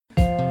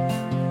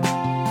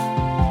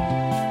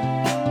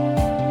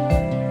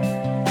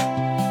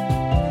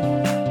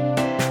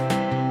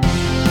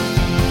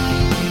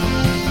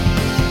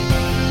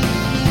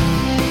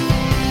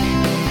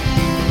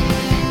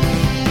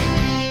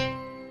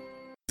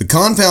The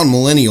Confound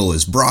Millennial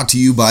is brought to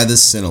you by the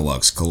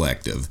Cinelux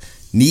Collective.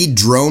 Need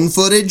drone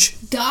footage?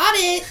 Got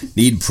it.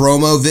 Need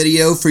promo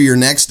video for your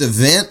next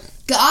event?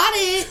 Got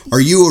it. Are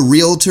you a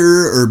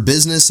realtor or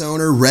business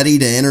owner ready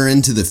to enter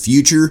into the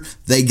future?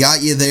 They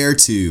got you there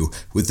too.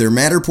 With their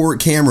Matterport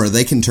camera,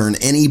 they can turn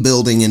any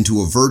building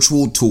into a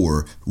virtual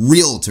tour.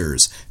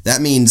 Realtors.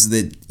 That means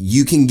that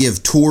you can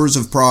give tours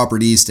of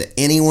properties to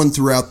anyone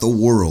throughout the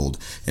world.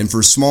 And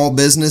for small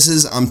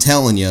businesses, I'm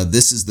telling you,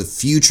 this is the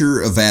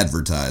future of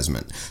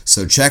advertisement.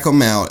 So check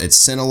them out at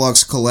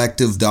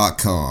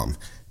CineluxCollective.com.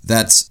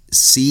 That's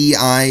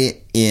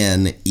CINELUXE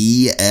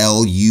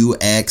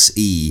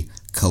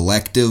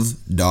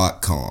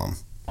collective.com.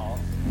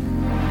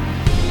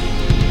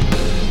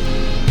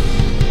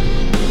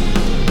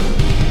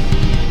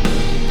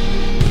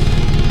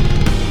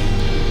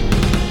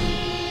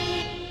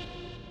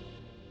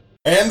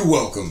 And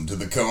welcome to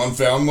the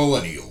Confound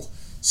Millennial,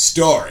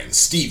 starring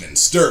Steven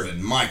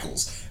Sturvin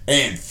Michaels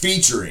and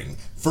featuring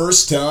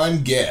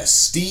first-time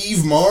guest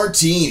Steve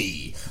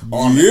Martini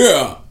on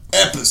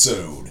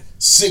episode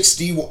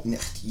 61.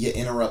 You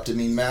interrupted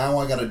me. Now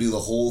I gotta do the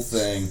whole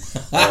thing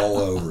all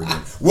over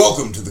again.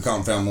 Welcome to the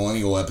Confound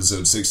Millennial,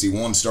 episode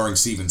 61, starring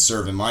Steven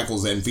Sturvin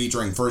Michaels and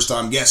featuring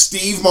first-time guest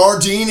Steve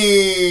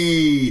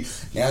Martini.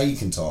 Now you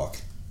can talk.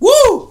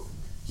 Woo!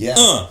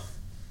 Yeah.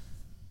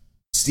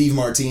 Steve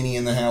Martini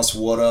in the house.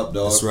 What up,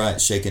 dog? That's right.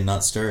 Shaken,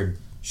 not stirred.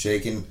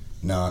 Shaken,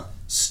 not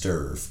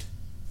stirved.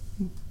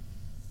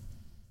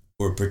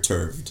 Or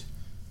perturbed.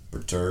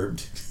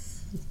 Perturbed?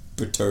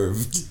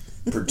 Perturbed.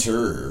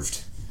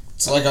 Perturbed.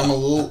 It's like I'm a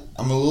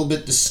little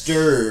bit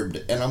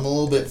disturbed and I'm a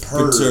little bit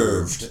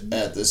perved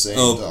at the same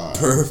time.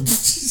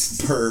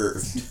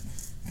 Perved.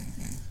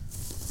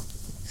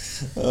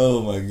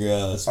 Oh my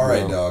gosh. All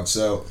right, dog.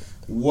 So,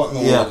 what in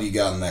the world you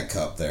got in that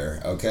cup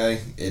there? Okay,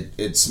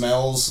 it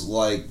smells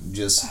like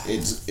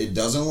it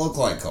doesn't look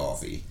like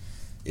coffee.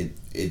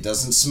 It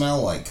doesn't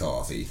smell like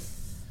coffee.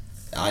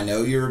 I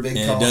know you're a big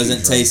coffee drinker. And it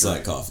doesn't taste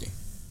like coffee.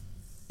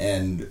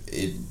 And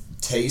it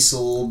tastes a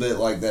little bit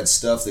like that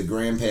stuff that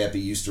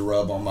Grandpappy used to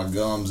rub on my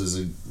gums as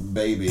a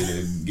baby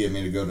to get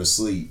me to go to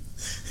sleep.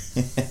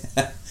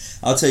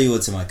 I'll tell you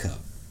what's in my cup.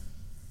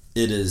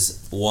 It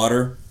is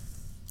water,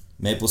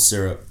 maple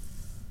syrup,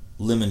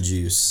 lemon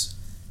juice,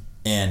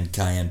 and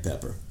cayenne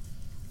pepper.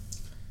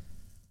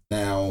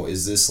 Now,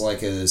 is this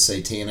like a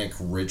satanic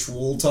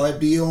ritual type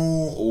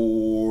deal,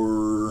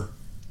 or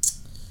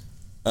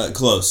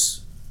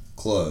close?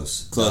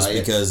 Close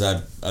Diet? Because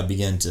I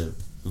began to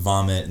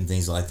vomit and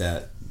things like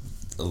that.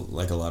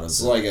 Like a lot of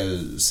it's like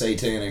a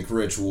satanic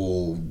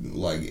ritual,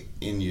 like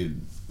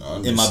in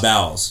my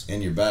bowels.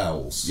 In your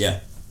bowels. Yeah.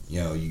 You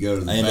know, you go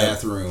to the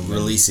bathroom,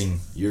 releasing.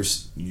 You're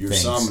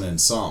summoning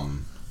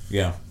something.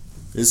 Yeah.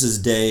 This is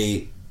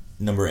day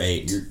number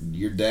 8.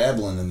 You're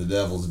dabbling in the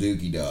devil's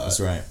dookie dot. That's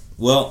right.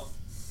 Well,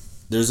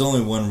 there's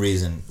only one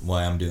reason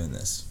why I'm doing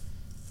this.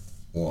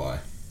 Why?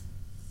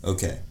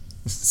 Okay.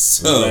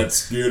 So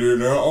let's get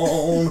it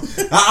on.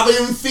 I've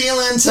been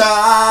feeling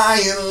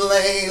tired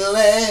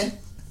lately.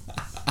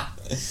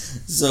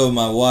 So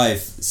my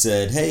wife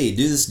said, "Hey,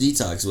 do this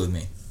detox with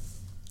me."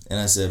 And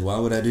I said, "Why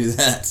would I do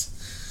that?"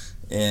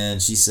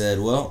 And she said,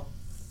 "Well,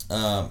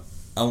 I'm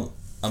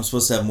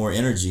supposed to have more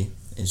energy."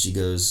 And she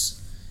goes,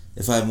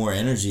 "If I have more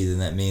energy, then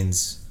that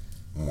means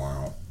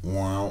more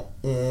of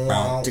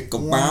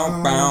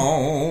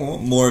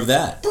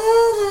that."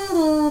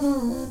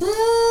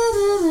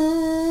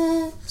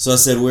 So I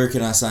said, "Where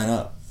can I sign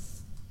up?"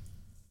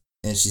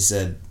 And she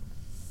said,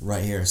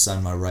 "Right here,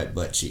 sign my right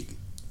butt cheek."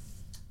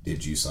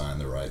 Did you sign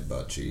the right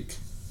butt cheek?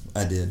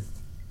 I did.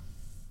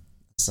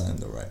 Signed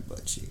the right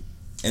butt cheek.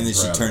 And then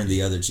she turned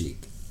the other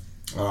cheek.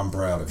 Oh, I'm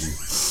proud of you.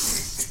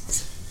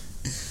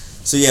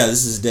 So yeah,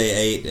 this is day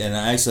 8, and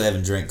I actually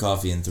haven't drank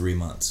coffee in 3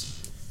 months.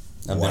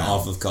 I've been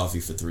off of coffee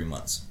for 3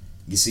 months.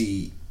 You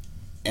see,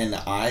 and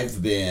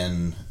I've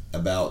been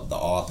about the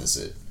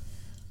opposite.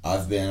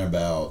 I've been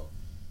about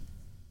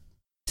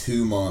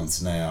 2 months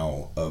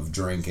now of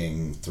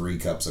drinking 3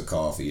 cups of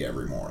coffee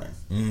every morning.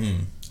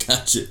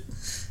 Gotcha.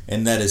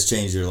 And that has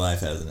changed your life,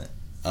 hasn't it?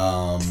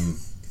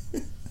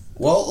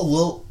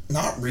 Well,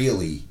 not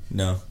really.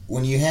 No.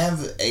 When you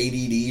have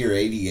ADD or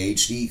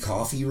ADHD,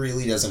 coffee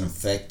really doesn't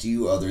affect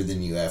you other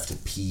than you have to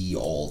pee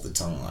all the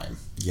time.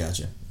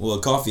 Gotcha. Well,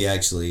 coffee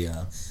actually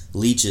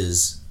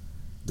leaches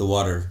the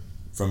water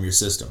from your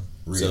system.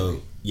 Really?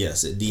 So,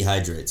 yes, it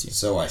dehydrates you.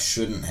 So I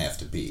shouldn't have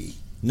to pee.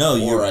 No,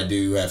 or I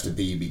do have to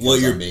pee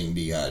because I'm being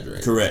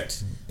dehydrated.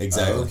 Correct.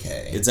 Exactly.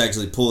 Okay. It's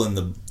actually pulling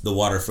the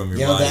water from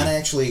your body. That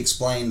actually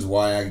explains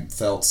why I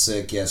felt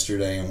sick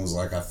yesterday and was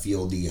like, I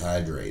feel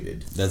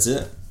dehydrated. That's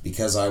it.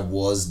 Because I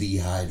was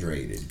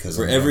dehydrated because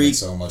I'm drinking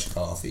so much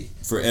coffee.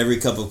 For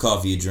every cup of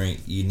coffee you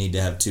drink, you need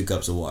to have 2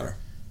 cups of water.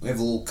 We have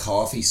a little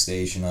coffee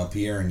station up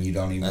here, and you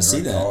don't even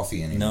drink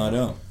coffee anymore.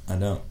 No, I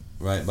don't.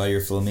 Right by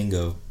your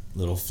flamingo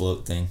little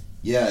float thing.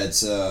 Yeah,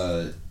 it's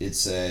a.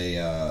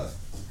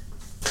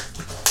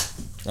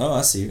 Oh,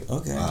 I see.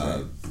 Okay,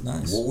 great.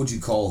 Nice. What would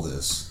you call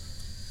this?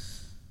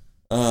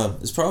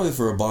 It's probably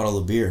for a bottle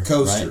of beer.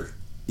 Coaster. Right?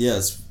 Yeah,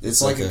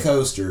 it's like a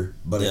coaster,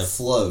 but it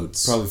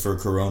floats. Probably for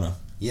Corona.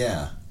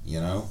 Yeah,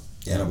 in a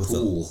with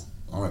pool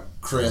on a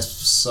crisp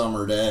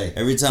summer day.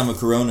 Every time a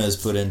Corona is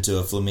put into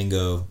a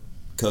Flamingo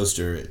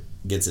coaster, it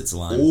gets its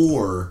line.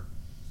 Or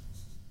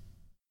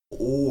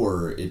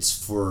it's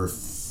for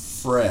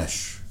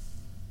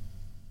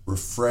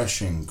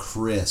refreshing,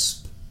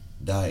 crisp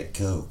Diet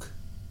Coke.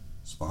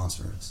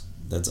 Sponsor us.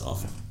 That's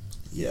awful.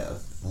 Yeah,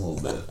 a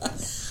little bit.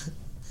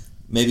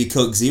 Maybe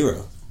Coke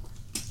Zero.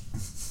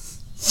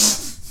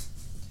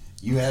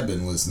 You have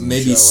been listening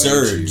Maybe to the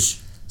show, Surge.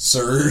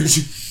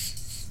 Surge?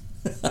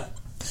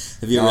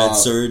 Have you ever had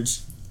Surge?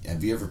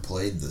 Have you ever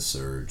played the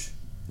Surge?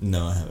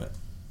 No, I haven't.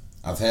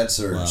 I've had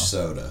Surge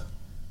soda,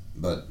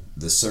 but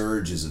the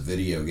Surge is a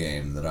video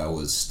game that I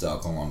was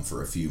stuck on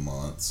for a few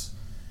months.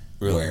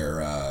 Really?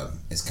 Where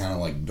it's kind of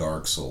like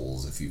Dark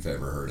Souls, if you've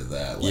ever heard of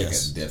that. Like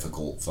a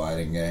difficult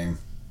fighting game.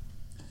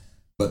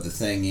 But the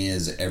thing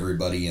is,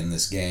 everybody in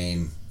this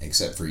game,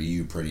 except for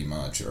you pretty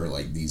much, are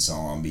like these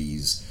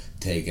zombies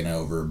taken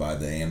over by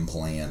the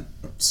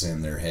implants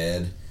in their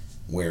head,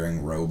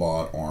 wearing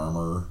robot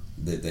armor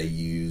that they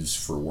use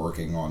for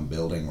working on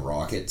building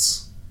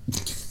rockets.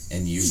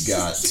 And you've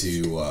got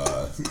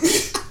to...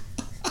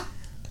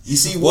 you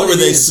see, what were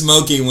they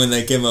smoking when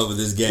they came up with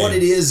this game? What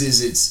it is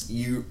it's...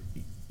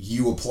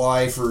 You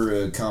apply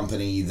for a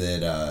company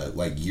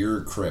that,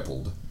 you're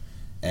crippled,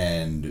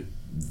 and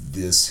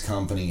this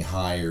company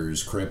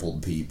hires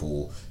crippled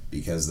people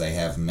because they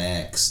have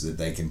mechs that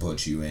they can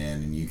put you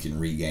in, and you can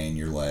regain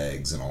your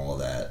legs and all of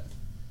that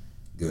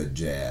good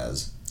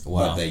jazz.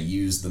 Wow. But they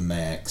use the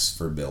mechs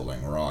for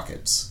building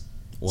rockets.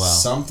 Wow.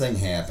 Something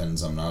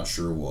happens, I'm not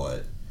sure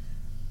what,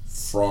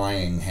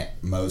 frying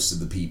most of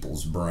the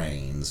people's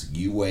brains.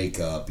 You wake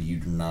up,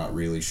 you're not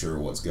really sure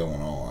what's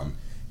going on,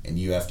 and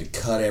you have to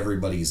cut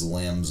everybody's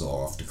limbs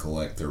off to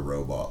collect their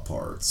robot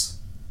parts.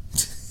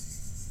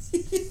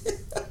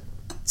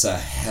 It's a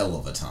hell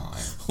of a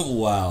time.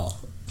 Wow.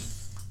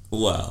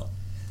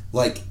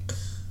 Like,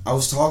 I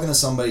was talking to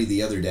somebody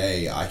the other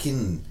day. I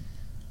can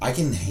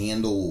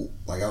handle,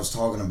 like, I was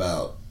talking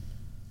about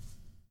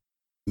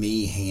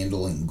me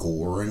handling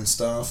gore and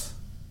stuff.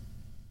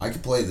 I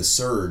could play the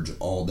Surge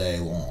all day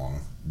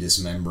long,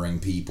 dismembering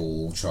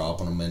people,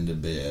 chopping them into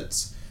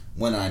bits,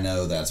 when I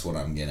know that's what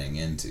I'm getting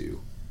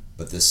into.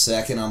 But the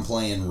second I'm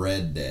playing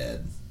Red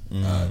Dead,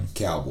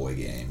 cowboy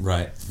game.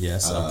 Right,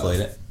 yes, I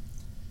played it.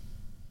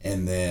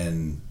 And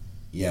then,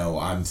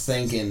 I'm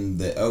thinking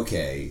that,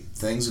 okay,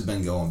 things have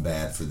been going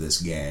bad for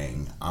this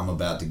gang. I'm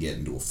about to get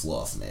into a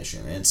fluff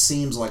mission. And it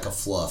seems like a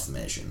fluff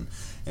mission.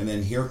 And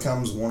then here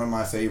comes one of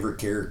my favorite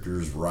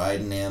characters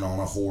riding in on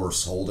a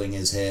horse, holding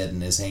his head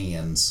in his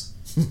hands,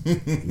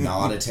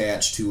 not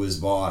attached to his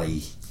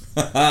body.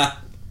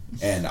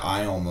 And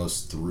I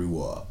almost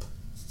threw up.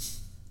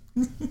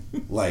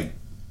 Like,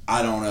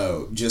 I don't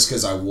know, just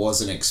because I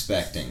wasn't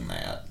expecting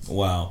that.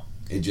 Wow.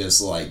 It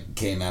just,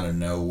 came out of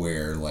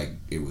nowhere,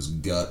 it was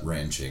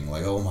gut-wrenching.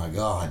 Like, oh my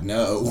God,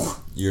 no.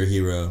 Your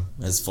hero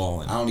has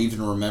fallen. I don't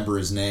even remember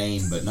his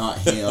name, but not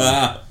him.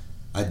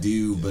 I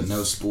do, but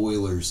no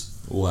spoilers.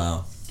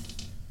 Wow.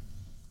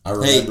 I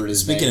remembered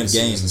his name. Speaking of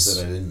games, I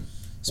said I didn't.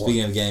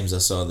 Speaking of games, I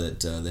saw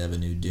that they have a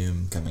new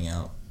Doom coming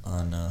out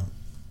on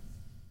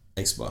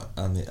Xbox.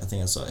 I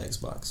think I saw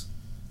Xbox.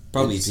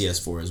 Probably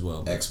PS4 as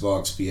well.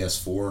 Xbox,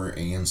 PS4,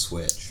 and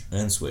Switch.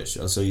 And Switch.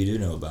 Oh, so you do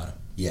know about it?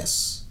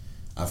 Yes.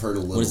 I've heard a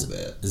little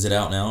bit. Is it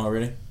out now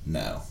already?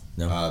 No.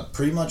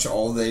 Pretty much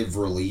all they've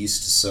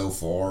released so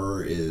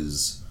far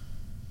is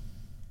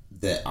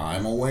that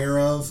I'm aware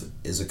of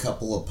is a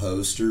couple of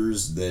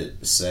posters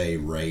that say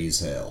Raise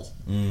Hell.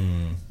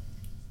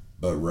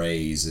 But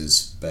Raise is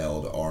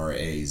spelled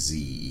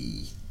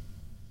R-A-Z-E.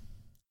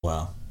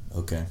 Wow.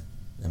 Okay.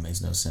 That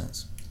makes no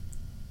sense.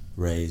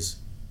 Raise.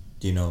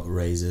 Do you know what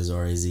Raise is,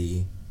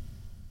 R-A-Z-E?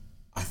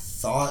 I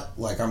thought,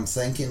 I'm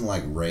thinking,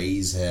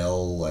 Raise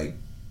Hell, I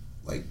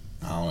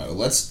don't know.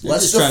 Let's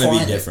just trying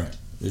to be different.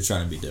 They're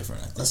trying to be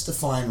different, I think. Let's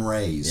define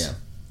raise. Yeah.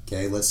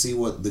 Okay, let's see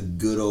what the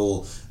good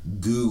old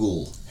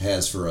Google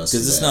has for us.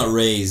 Because it's not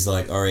rays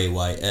like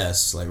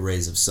R-A-Y-S, like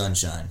rays of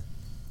sunshine.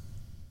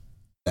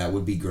 That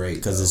would be great.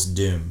 Because it's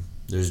doom.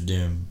 There's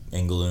doom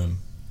and gloom.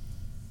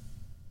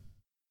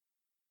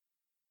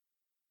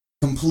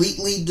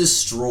 Completely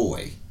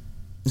destroy.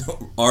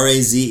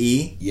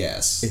 R-A-Z-E?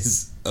 Yes.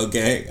 Is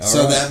okay.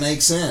 So that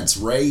makes sense.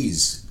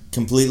 Raise.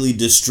 Completely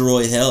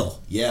destroy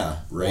hell. Yeah,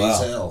 raise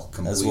hell.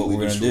 Completely That's what we're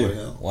going to do.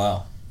 Hell.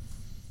 Wow.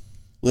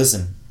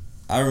 Listen,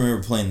 I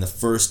remember playing the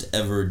first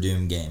ever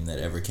Doom game that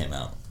ever came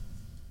out.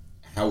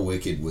 How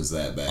wicked was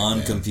that back then?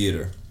 On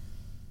computer.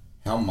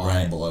 How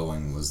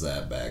mind-blowing was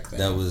that back then?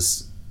 That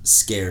was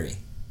scary.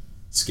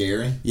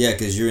 Scary? Yeah,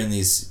 because you're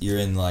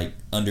in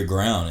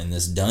underground in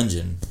this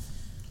dungeon,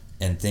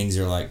 and things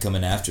are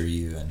coming after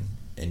you,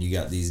 and you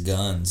got these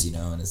guns,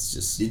 and it's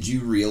just... Did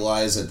you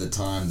realize at the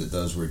time that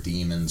those were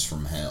demons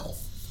from hell?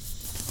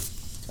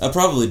 I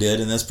probably did,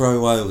 and that's probably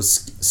why it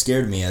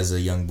scared me as a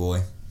young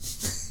boy.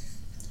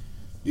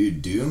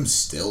 Dude, Doom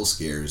still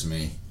scares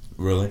me.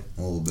 Really?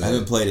 A little bit. I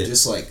haven't played it.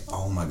 Just like,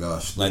 oh my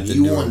gosh. Like the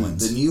newer one,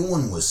 ones. The new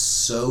one was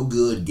so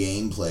good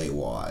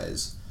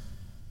gameplay-wise.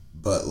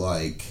 But,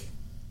 like,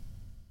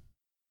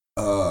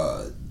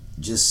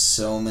 just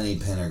so many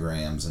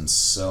pentagrams and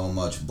so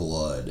much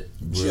blood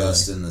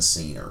just in the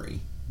scenery.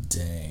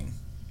 Dang.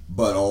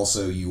 But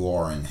also, you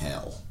are in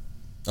hell.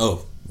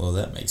 Oh, well,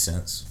 that makes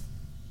sense.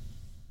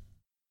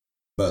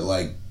 But,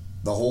 like,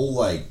 the whole,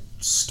 like,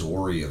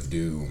 story of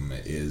Doom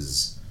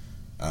is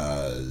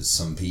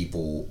some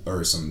people,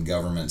 or some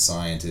government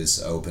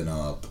scientists open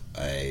up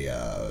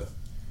a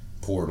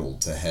portal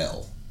to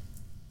hell.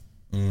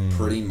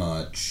 Pretty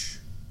much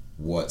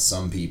what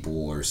some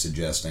people are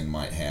suggesting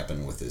might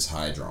happen with this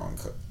Hadron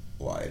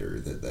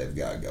Collider that they've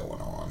got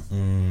going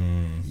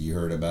on. You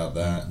heard about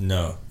that?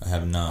 No, I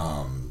have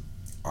not.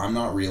 I'm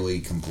not really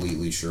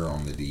completely sure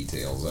on the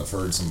details. I've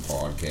heard some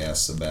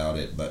podcasts about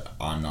it, but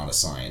I'm not a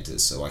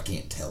scientist, so I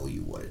can't tell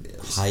you what it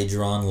is.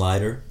 Hadron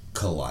Lighter?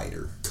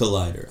 Collider.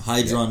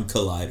 Hadron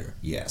Collider.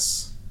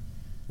 Yes.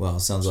 Well,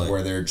 sounds like...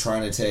 Where they're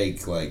trying to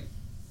take, like,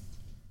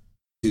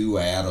 two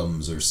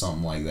atoms or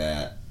something like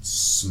that,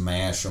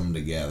 smash them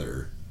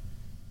together,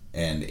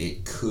 and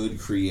it could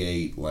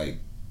create, like,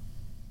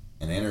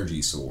 an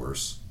energy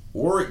source,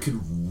 or it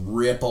could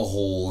rip a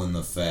hole in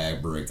the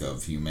fabric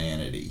of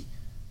humanity.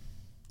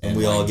 And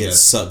we all get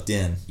sucked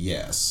in.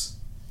 Yes.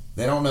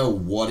 They don't know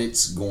what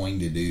it's going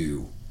to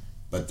do,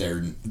 but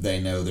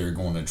they know they're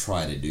going to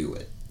try to do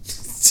it.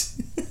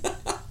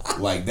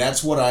 Like,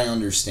 that's what I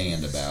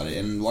understand about it.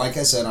 And like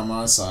I said, I'm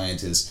not a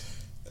scientist.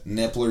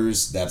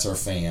 Nipplers, that's our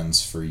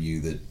fans for you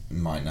that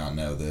might not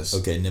know this.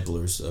 Okay,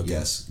 nipplers. Okay.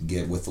 Yes,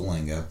 get with the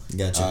lingo.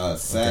 Gotcha.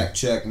 Fact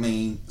check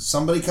me.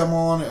 Somebody come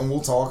on and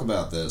we'll talk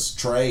about this.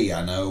 Trey,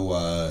 I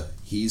know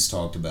he's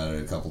talked about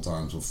it a couple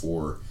times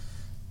before.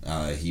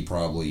 He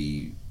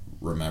probably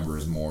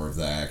remembers more of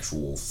the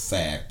actual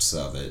facts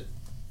of it.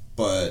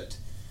 But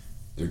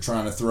they're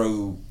trying to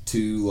throw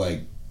two,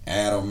 like,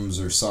 atoms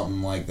or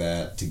something like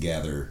that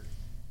together,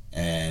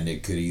 and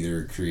it could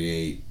either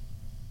create,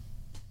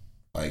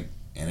 like,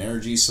 an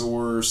energy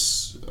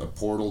source, a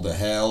portal to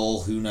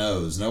hell, who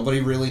knows?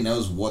 Nobody really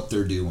knows what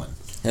they're doing.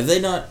 Have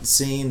they not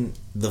seen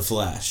The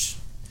Flash?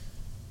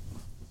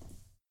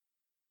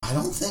 I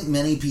don't think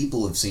many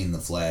people have seen The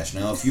Flash.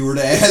 Now, if you were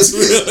to ask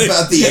me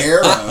about the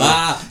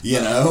Arrow,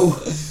 you know,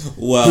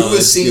 well, who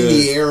has seen good.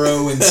 the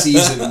Arrow in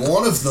season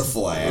 1 of The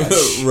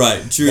Flash?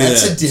 Right, true.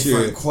 That's that, a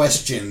different true.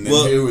 question than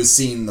who has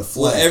seen The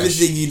Flash. Well,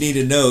 everything you need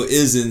to know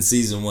is in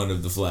season 1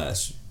 of The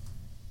Flash.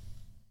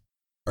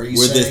 Are you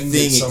where the saying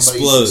thing that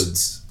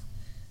explodes.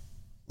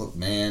 Look,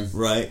 man.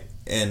 Right,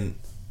 and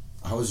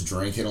I was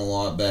drinking a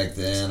lot back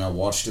then. I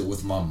watched it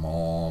with my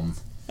mom.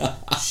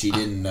 She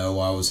didn't know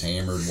I was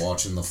hammered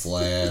watching The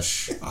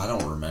Flash. I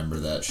don't remember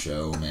that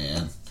show,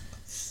 man.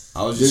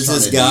 I was just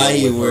there's this guy,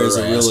 he wears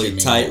a really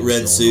tight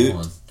red suit.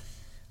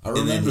 I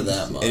remember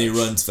that much. And he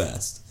runs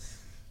fast.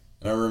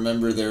 And I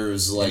remember there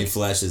was like... And he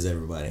flashes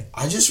everybody.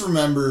 I just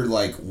remember,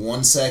 like,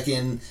 1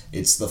 second,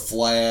 it's The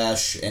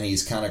Flash, and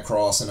he's kind of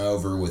crossing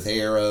over with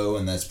Arrow,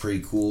 and that's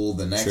pretty cool.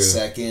 The next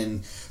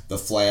second, The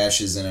Flash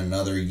is in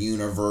another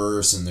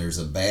universe, and there's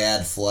a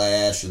bad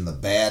Flash, and the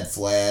bad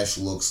Flash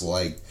looks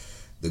like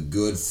the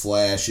good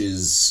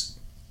Flash's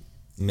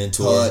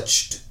mentor,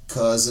 touched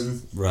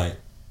cousin. Right.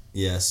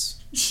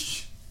 Yes.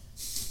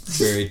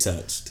 Very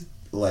touched.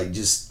 Like,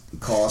 just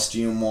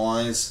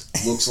costume-wise,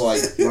 looks like,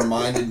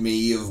 reminded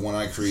me of when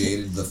I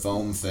created the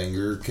Foam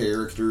Finger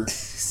character.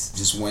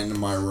 Just went into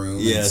my room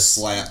and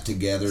slapped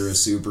together a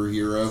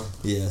superhero.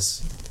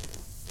 Yes.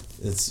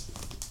 It's...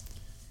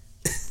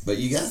 But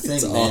you gotta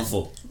think, it's man.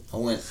 Awful.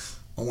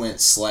 I went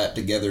slapped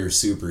together a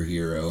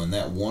superhero, and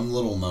that one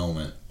little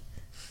moment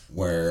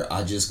where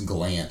I just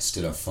glanced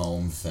at a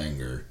foam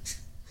finger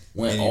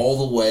went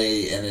all the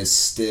way and is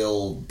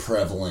still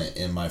prevalent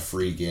in my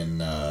freaking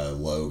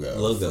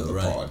logo for the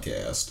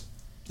podcast.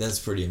 That's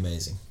pretty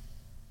amazing.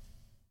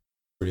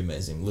 Pretty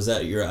amazing. Was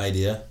that your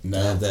idea? No.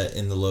 To have that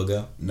in the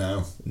logo?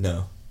 No,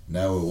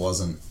 it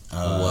wasn't.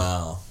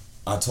 Wow.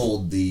 I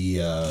told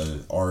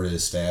the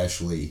artist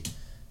Ashley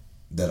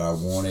that I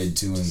wanted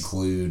to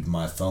include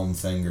my foam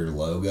finger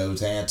logo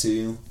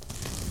tattoo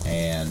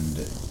and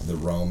the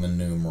Roman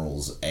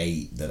numerals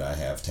 8 that I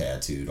have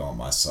tattooed on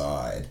my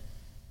side.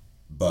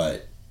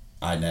 But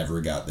I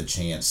never got the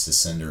chance to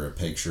send her a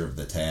picture of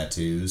the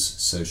tattoos,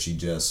 so she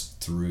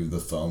just threw the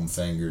foam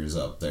fingers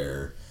up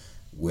there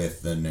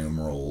with the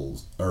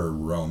numerals, or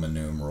Roman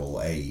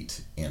numeral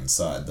 8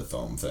 inside the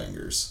foam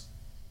fingers.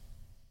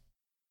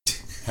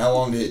 How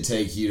long did it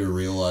take you to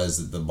realize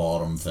that the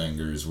bottom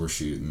fingers were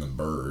shooting the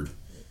bird?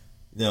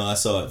 No, I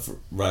saw it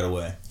right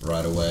away.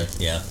 Right away?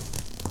 Yeah.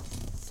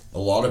 A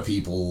lot of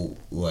people,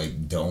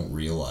 like, don't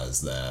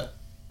realize that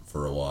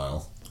for a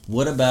while.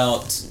 What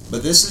about...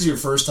 But this is your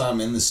first time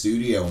in the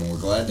studio, and we're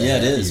glad to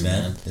have you, man. Yeah, it is,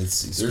 man.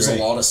 It's There's great.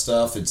 a lot of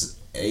stuff. It's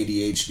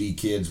ADHD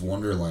Kids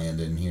Wonderland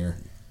in here.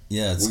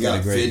 Yeah, we got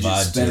a great fidget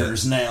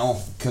spinners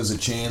now because of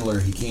Chandler.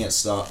 He can't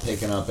stop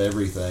picking up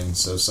everything,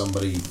 so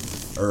somebody,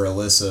 or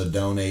Alyssa,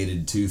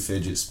 donated 2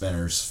 fidget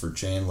spinners for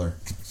Chandler.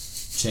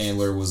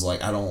 Chandler was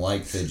like, I don't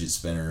like fidget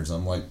spinners.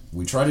 I'm like,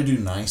 we try to do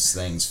nice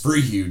things for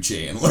you,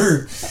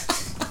 Chandler.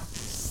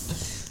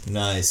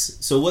 Nice.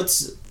 So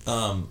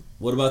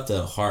what about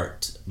the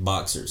heart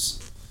boxers?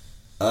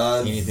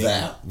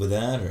 Anything with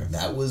that, or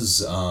that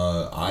was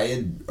I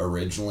had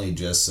originally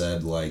just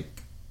said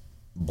like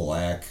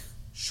black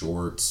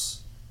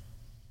shorts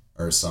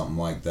or something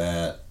like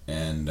that,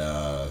 and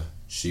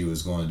she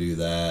was going to do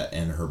that,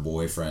 and her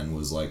boyfriend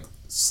was like,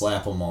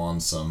 slap them on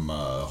some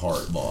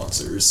heart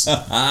boxers.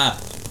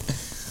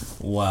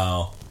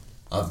 Wow.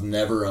 I've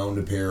never owned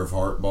a pair of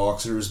heart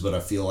boxers, but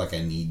I feel like I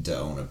need to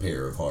own a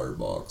pair of heart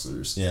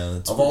boxers. Yeah,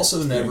 I've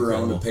also never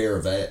owned a pair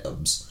of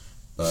abs,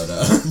 but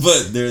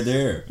but they're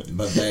there.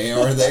 But they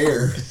are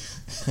there.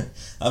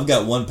 I've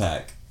got one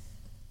pack.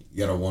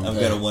 You got a one? I've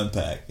got a one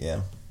pack.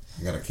 Yeah.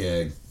 I got a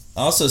keg.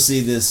 I also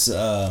see this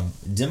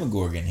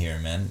Demogorgon here,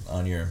 man,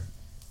 on your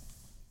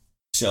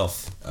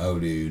shelf. Oh,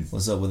 dude.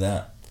 What's up with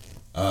that?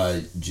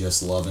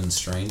 Just loving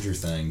Stranger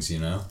Things, you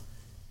know?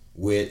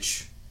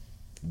 Which,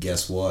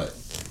 guess what?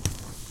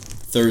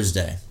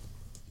 Thursday.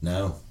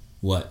 No.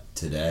 What?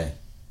 Today.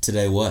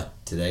 Today what?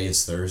 Today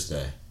is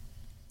Thursday.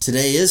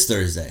 Today is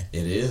Thursday.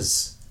 It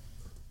is.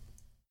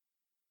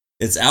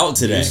 It's out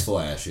today.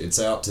 Newsflash. It's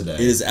out today.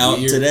 It is out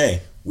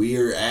today. We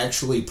are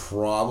actually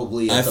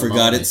probably at I the forgot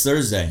moment, it's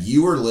Thursday.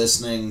 You are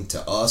listening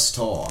to us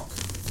talk,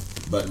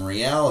 but in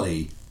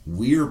reality,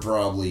 we're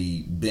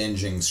probably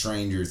binging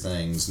Stranger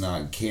Things,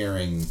 not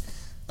caring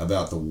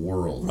about the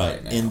world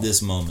right now. In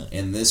this moment.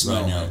 In this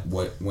right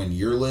moment, when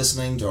you're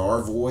listening to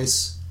our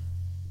voice,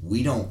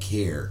 we don't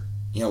care.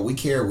 You know, we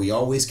care. We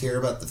always care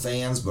about the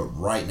fans, but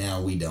right now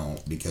we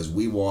don't, because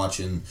we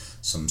watching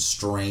some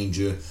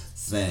Stranger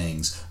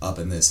Things up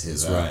in this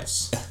his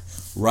house.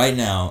 Right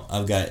now,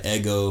 I've got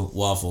Eggo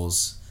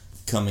waffles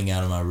coming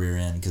out of my rear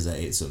end because I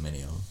ate so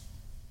many of them.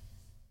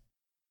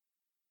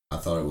 I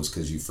thought it was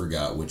because you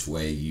forgot which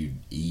way you'd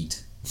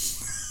eat.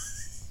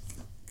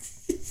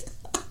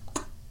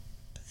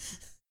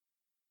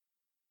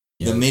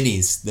 The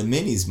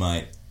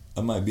minis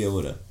I might be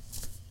able to.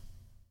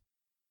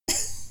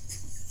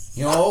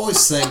 You know, I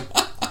always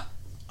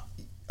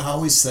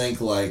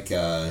think like, you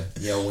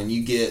know, when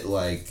you get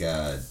like,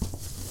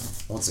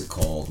 what's it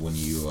called when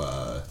you,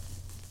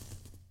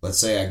 let's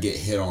say I get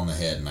hit on the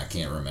head and I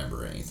can't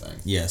remember anything.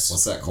 Yes.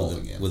 What's that called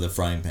again? With a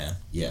frying pan.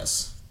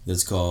 Yes.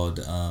 That's called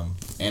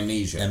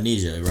amnesia.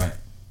 Amnesia, right.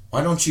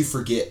 Why don't you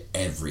forget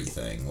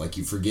everything? Like,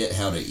 you forget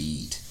how to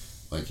eat.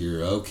 Like,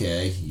 you're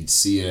okay. You'd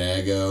see an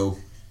Eggo.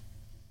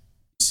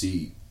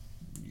 See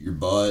your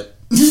butt.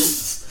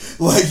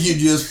 Like, you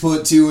just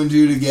put two and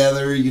two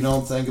together. You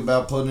don't think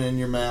about putting it in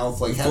your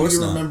mouth. Like, how do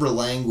you remember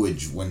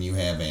language when you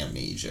have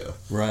amnesia?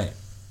 Right.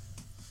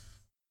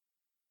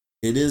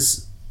 It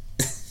is.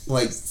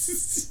 Like,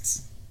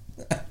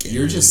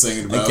 you're just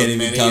thinking about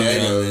mini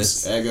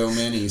Eggos. Eggo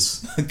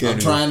minis. I'm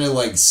trying to,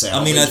 like,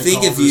 salvage a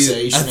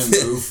conversation and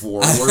move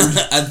forward.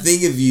 I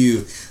think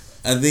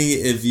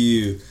if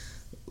you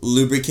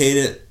lubricate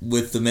it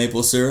with the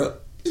maple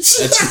syrup,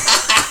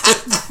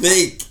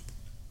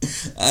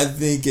 I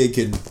think it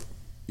can,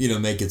 you know,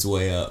 make its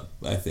way up,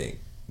 I think.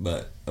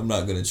 But I'm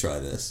not going to try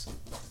this.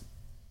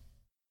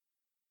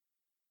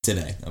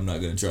 Today. I'm not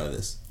going to try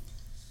this.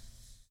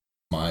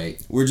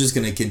 We're just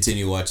going to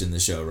continue watching the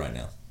show right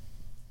now.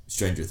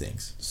 Stranger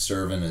Things.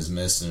 Sturvin has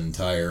missed an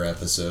entire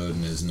episode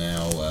and is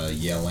now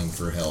yelling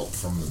for help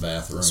from the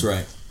bathroom. That's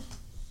right.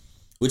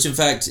 Which, in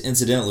fact,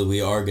 incidentally,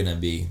 we are going to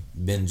be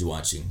binge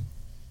watching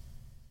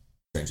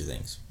Stranger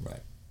Things,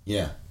 right?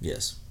 Yeah.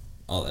 Yes.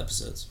 All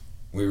episodes.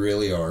 We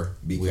really are,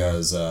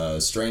 because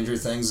Stranger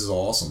Things is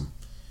awesome.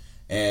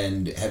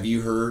 And have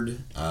you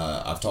heard,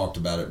 I've talked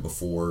about it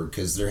before,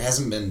 because there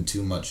hasn't been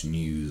too much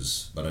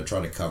news, but I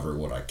try to cover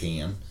what I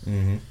can.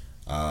 Mm-hmm.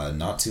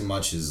 Not too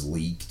much is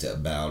leaked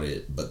about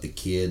it, but the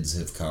kids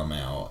have come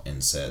out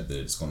and said that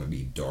it's going to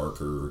be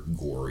darker,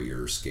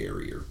 gorier,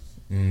 scarier.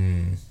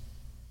 Mm.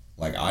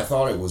 Like, I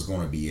thought it was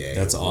going to be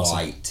a awesome.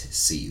 light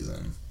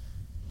season.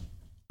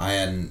 I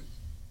hadn't,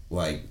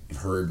 like,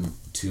 heard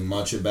too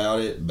much about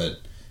it,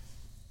 but,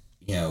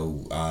 you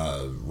know,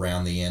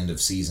 around the end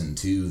of season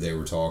 2, they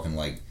were talking,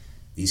 like,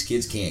 these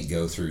kids can't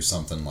go through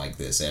something like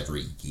this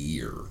every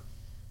year.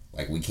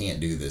 Like, we can't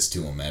do this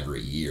to them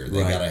every year.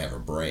 They got to have a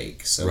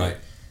break. So it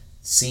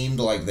seemed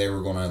like they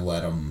were going to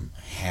let them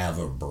have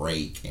a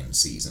break in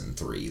season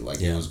 3. Like,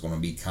 it was going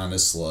to be kind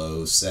of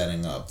slow,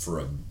 setting up for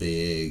a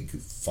big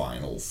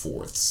final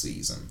 4th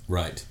season.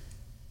 Right.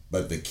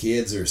 But the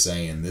kids are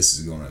saying this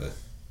is going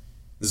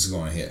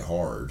to hit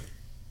hard.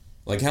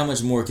 Like, how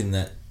much more can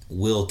that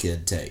Will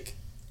kid take?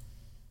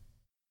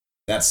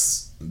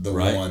 That's the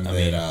one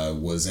that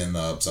was in the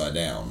Upside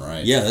Down,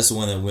 right? Yeah, that's the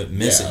one that went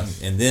missing.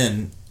 Yeah. And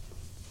then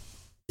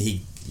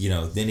he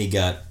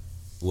got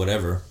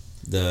whatever,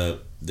 the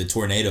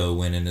tornado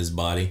went in his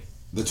body.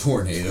 The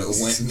tornado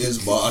went in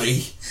his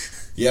body.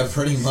 Yeah,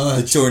 pretty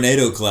much. The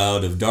tornado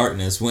cloud of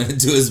darkness went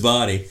into his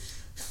body.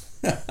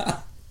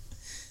 Then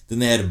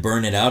they had to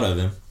burn it out of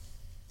him.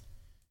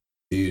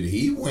 Dude,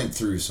 he went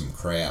through some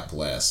crap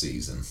last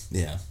season.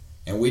 Yeah.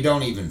 And we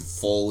don't even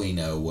fully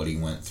know what he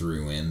went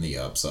through in the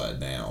Upside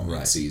Down in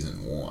Right.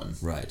 season 1.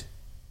 Right.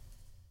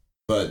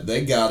 But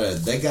they gotta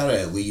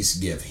at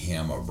least give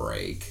him a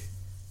break.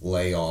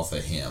 Lay off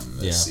of him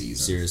this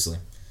season. Seriously.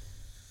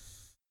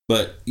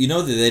 But you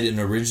know that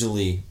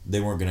they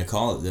weren't going to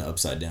call it the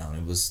Upside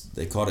Down.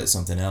 They called it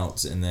something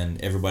else, and then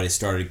everybody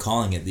started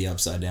calling it the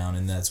Upside Down,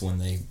 and that's when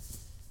they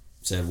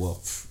said,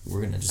 well, we're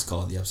going to just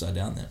call it the Upside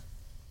Down then.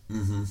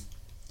 Mm-hmm.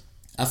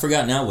 I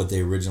forgot now what they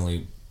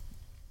originally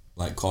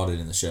called it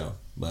in the show,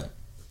 but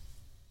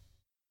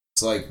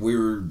it's like we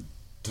were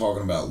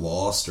talking about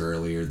Lost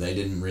earlier. They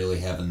didn't really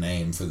have a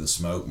name for the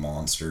smoke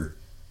monster,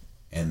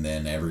 and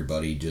then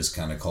everybody just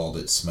kind of called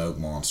it Smoke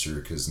Monster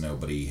because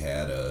nobody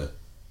had a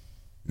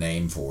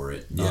name for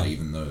it. Not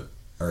even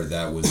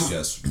that was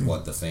just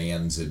what the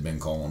fans had been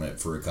calling it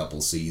for a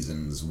couple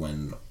seasons,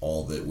 when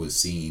all that was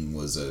seen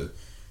was it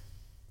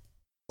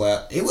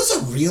was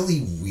a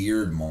really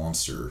weird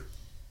monster.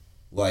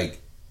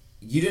 Like,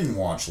 you didn't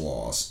watch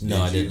Lost.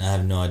 No, I didn't. I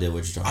have no idea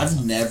what you're talking about.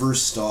 I've never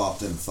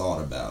stopped and thought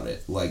about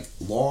it. Like,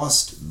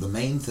 Lost, the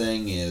main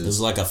thing is... It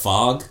was like a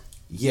fog?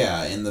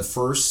 Yeah, in the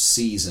first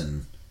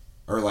season,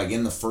 or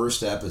in the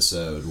first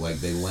episode,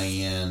 they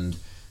land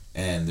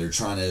and they're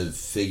trying to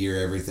figure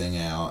everything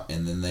out,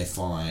 and then they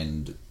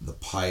find the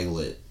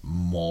pilot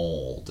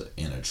mauled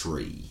in a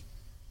tree.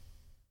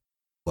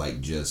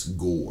 Just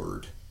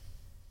gored.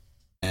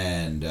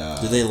 And...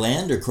 Did they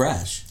land or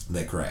crash?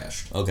 They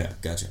crashed. Okay,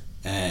 gotcha.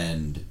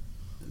 And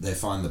they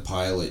find the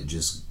pilot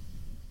just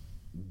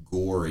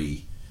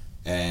gory,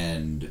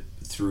 and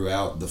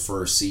throughout the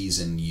first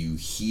season you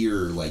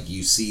hear,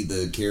 you see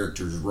the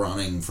characters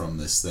running from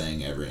this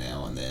thing every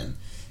now and then,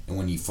 and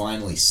when you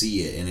finally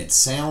see it, and it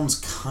sounds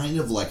kind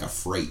of like a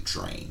freight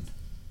train,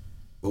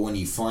 but when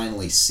you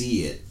finally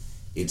see it,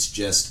 it's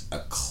just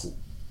a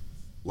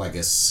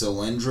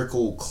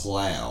cylindrical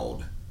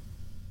cloud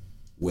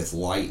with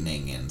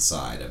lightning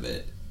inside of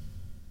it,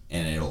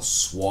 and it'll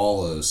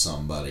swallow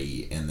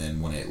somebody, and then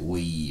when it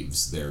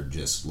leaves, they're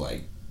just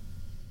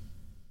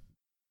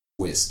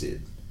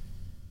twisted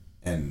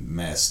and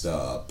messed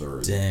up,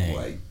 or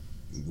Dang.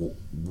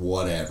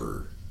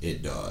 Whatever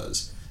it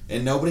does.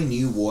 And nobody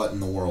knew what in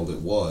the world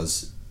it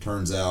was.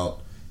 Turns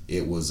out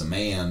it was a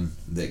man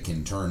that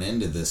can turn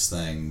into this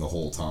thing the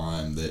whole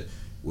time, that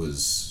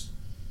was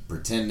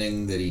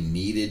pretending that he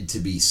need to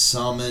be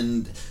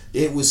summoned.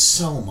 It was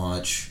so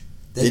much.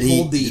 They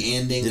pulled the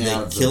ending out of the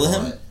butt. Did they kill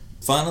him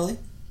finally?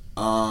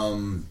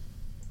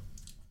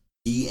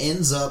 He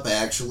ends up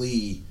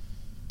actually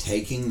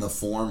taking the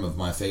form of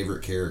my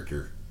favorite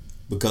character.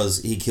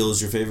 Because he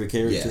kills your favorite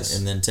character, yes,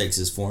 and then takes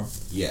his form?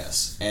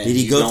 Yes. And did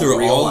he go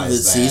through all of the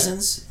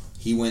seasons?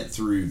 He went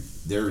through...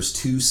 There's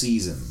 2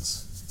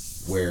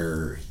 seasons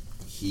where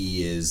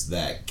he is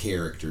that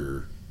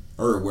character,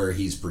 or where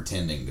he's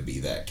pretending to be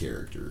that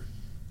character.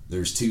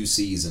 There's 2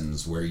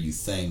 seasons where you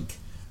think,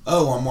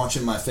 oh, I'm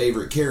watching my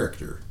favorite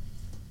character,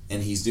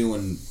 and he's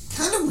doing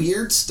kind of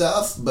weird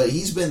stuff, but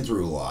he's been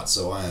through a lot,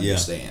 so I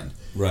understand.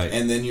 Yeah, right.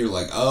 And then you're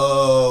like,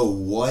 oh,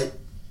 what?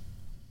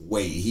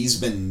 Wait, he's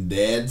been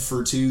dead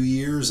for 2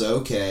 years?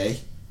 Okay.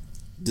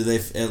 Do they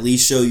at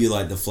least show you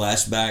the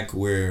flashback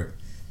where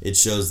it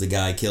shows the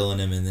guy killing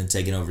him and then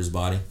taking over his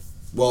body?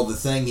 Well, the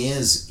thing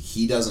is,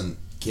 he doesn't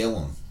kill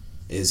him.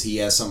 He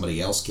has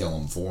somebody else kill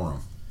him for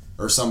him.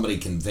 Or somebody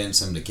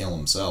convince him to kill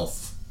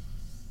himself.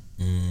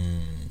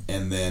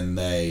 And then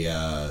they,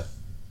 after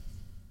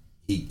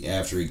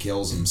he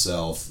kills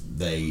himself,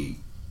 they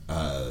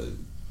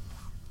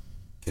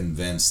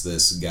convince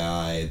this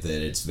guy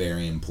that it's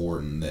very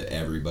important that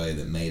everybody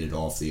that made it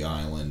off the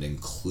island,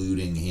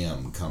 including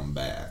him, come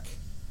back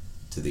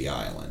to the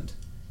island.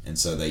 And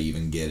so they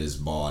even get his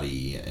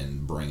body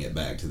and bring it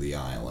back to the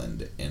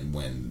island, and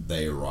when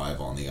they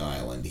arrive on the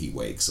island, he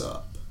wakes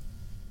up.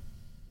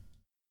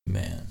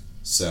 Man.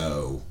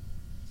 So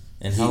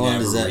and how long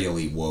does that...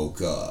 really woke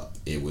up.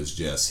 It was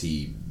just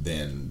he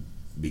then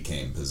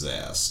became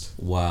possessed.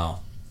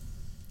 Wow.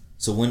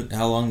 So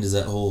how long does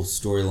that whole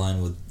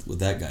storyline with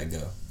that guy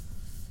go?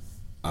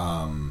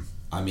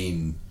 I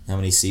mean, how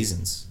many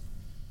seasons?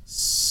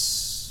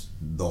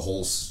 The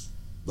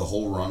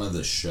whole run of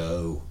the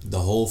show. The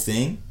whole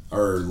thing?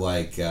 Or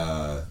I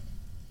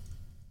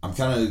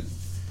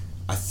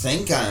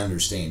think I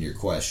understand your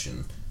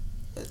question.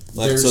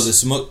 So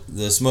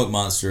the smoke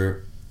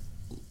monster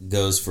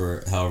goes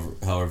for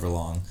however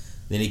long.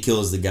 Then he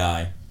kills the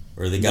guy,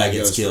 or the guy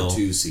gets killed. For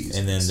 2 seasons.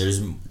 And then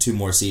there's 2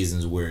 more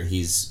seasons where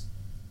he's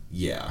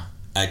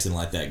acting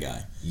like that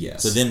guy.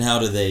 Yes. So then how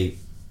do they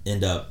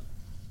end up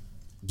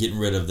getting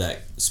rid of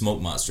that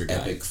smoke monster guy?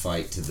 Epic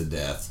fight to the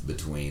death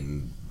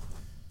between...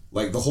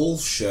 the whole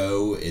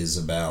show is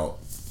about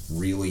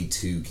really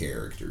 2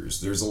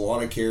 characters. There's a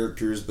lot of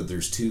characters, but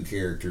there's 2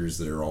 characters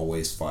that are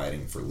always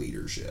fighting for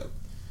leadership.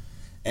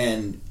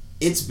 And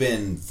it's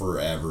been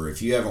forever.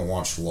 If you haven't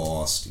watched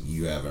Lost,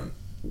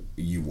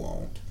 you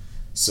won't.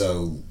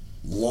 So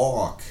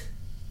Locke,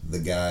 the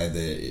guy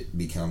that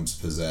becomes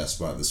possessed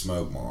by the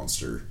smoke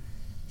monster,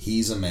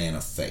 he's a man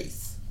of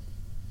faith,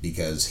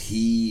 because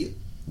he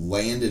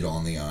landed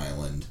on the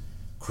island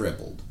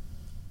crippled.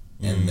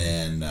 And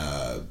then,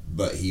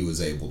 but he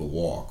was able to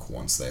walk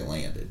once they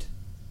landed.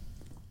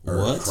 Or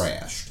What?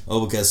 crashed.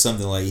 Oh, because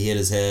something like he hit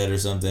his head or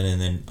something,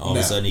 and then all of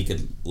a sudden he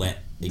could land.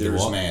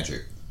 There's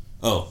magic.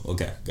 Oh,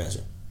 okay, gotcha.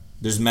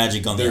 There's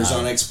magic on the There's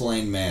island.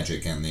 unexplained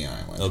magic on the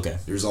island. Okay.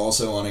 There's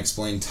also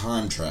unexplained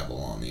time travel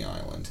on the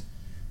island.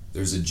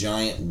 There's a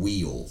giant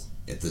wheel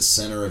at the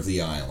center of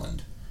the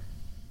island.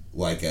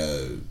 What's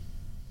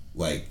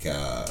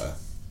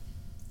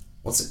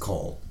it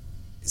called?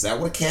 Is that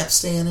what a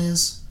capstan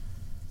is?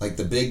 Like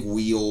the big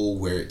wheel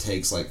where it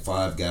takes like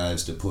 5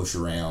 guys to push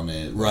around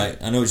it. Right,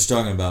 I know what you're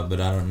talking about, but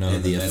I don't know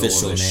the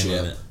official name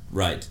of it.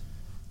 Right.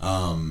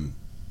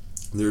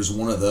 There's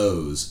one of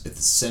those at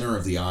the center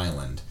of the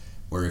island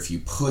where if you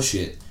push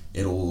it,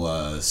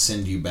 it'll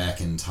send you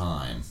back in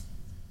time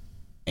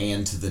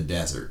and to the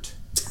desert.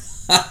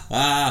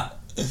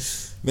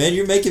 Man,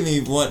 you're making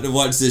me want to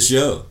watch this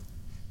show.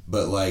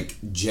 But like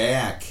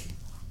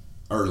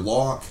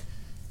Locke,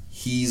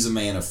 he's a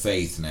man of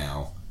faith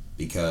now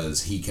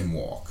because he can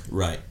walk.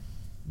 Right.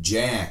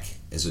 Jack,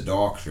 as a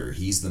doctor,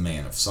 he's the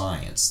man of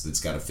science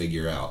that's got to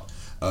figure out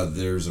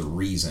there's a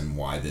reason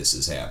why this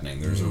is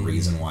happening. There's a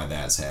reason why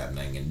that's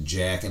happening. And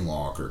Jack and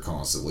Locke are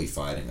constantly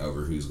fighting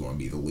over who's going to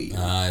be the leader.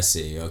 I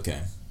see.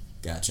 Okay.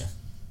 Gotcha.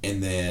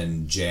 And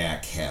then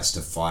Jack has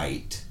to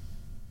fight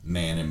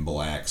Man in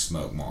Black,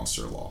 Smoke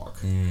Monster Locke.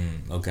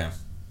 Okay.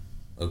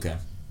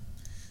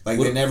 Like,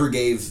 they never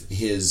gave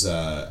his...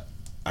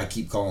 I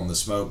keep calling the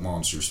Smoke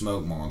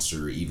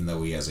Monster, even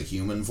though he has a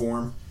human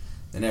form.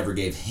 They never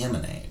gave him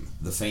a name.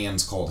 The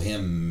fans called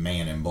him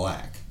Man in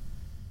Black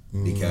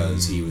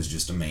because he was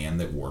just a man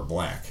that wore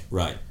black.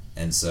 Right.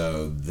 And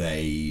so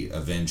they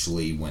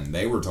eventually, when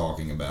they were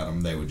talking about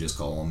him, they would just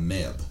call him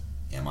Mib,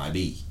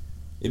 M-I-B.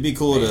 It'd be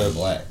cool Man in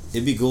Black.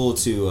 It'd be cool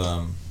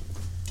to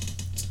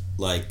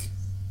like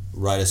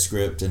write a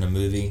script in a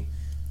movie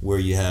where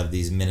you have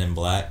these men in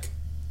black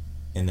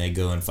and they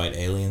go and fight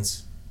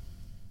aliens.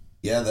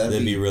 Yeah,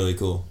 that'd be really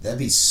cool. That'd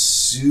be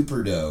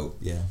super dope.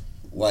 Yeah.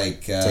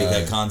 Like take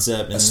that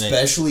concept and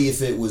especially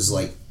if it was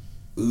like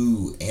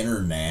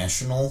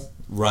international.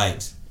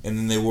 Right. And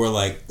then they wore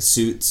like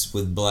suits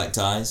with black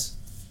ties.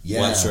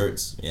 Yeah. White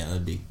shirts. Yeah,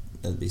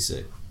 that'd be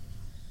sick.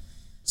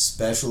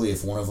 Especially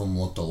if one of them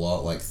looked a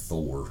lot like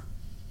Thor.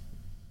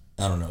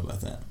 I don't know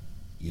about that.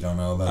 You don't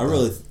know about that?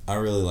 I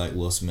really like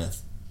Will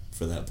Smith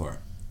for that part.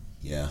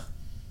 Yeah.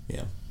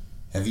 Yeah.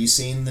 Have you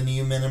seen the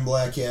new Men in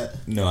Black yet?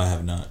 No, I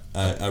have not.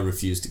 I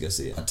refuse to go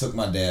see it. I took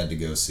my dad to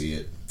go see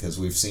it because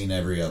we've seen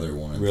every other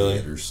one in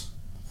theaters.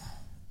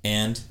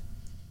 And?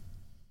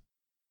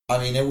 I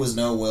mean, it was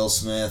no Will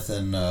Smith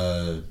and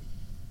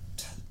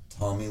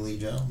Tommy Lee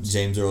Jones.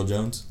 James Earl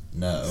Jones?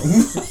 No.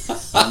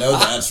 I know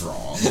that's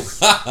wrong.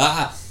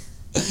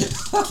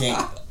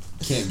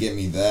 Can't get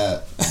me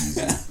that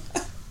easy.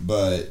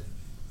 But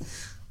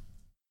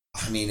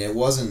I mean, it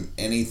wasn't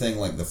anything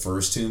like the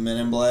first 2 Men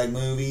in Black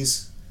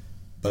movies,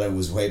 but it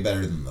was way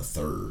better than the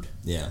third.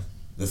 Yeah.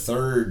 The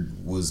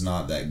third was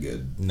not that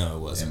good. No, it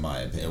wasn't. In my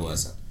opinion. It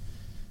wasn't.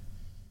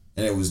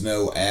 And it was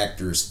no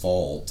actor's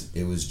fault.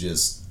 It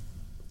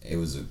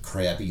was a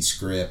crappy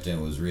script and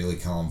it was really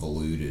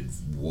convoluted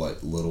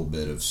what little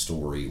bit of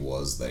story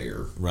was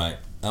there. Right.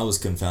 I was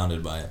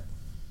confounded by it.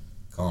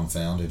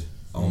 Confounded?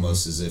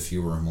 Almost as if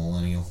you were a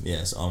millennial?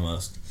 Yes,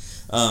 almost.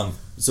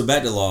 So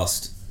back to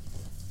Lost.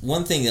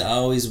 One thing that I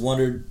always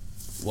wondered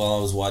while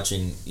I was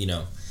watching,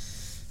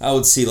 I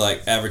would see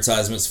like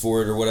advertisements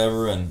for it or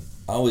whatever, and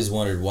I always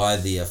wondered why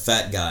the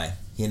fat guy,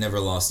 he never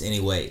lost any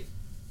weight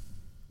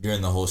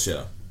during the whole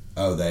show.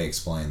 Oh, they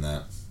explained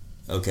that.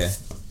 Okay.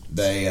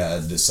 They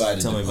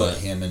decided to put it.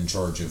 him in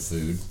charge of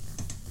food.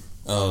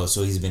 Oh,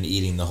 so he's been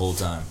eating the whole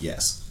time.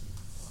 Yes.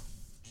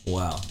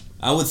 Wow.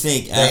 I would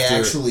think they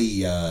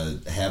actually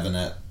have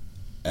an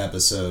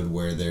episode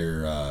where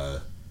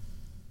they're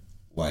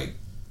like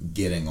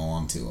getting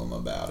on to him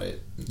about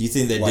it. Do you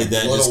think they did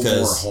that just because...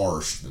 a little more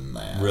harsh than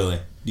that. Really?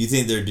 Do you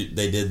think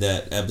they did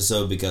that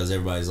episode because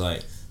everybody's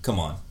like, come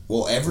on.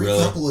 Well, every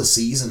couple of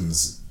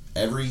seasons,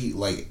 every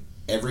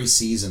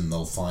season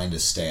they'll find a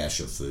stash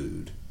of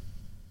food.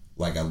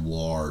 Like a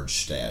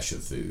large stash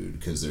of food,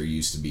 because there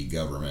used to be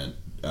government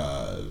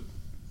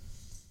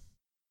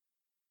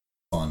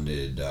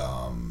funded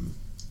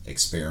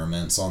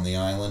experiments on the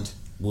island.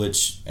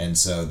 And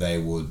so they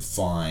would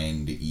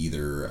find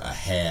either a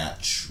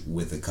hatch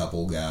with a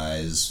couple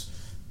guys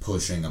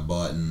pushing a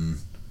button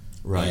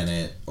in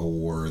it,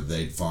 or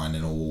they'd find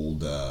an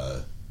old,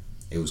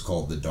 it was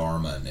called the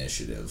Dharma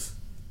Initiative.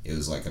 It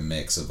was like a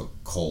mix of a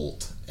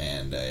cult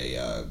and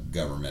a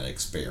government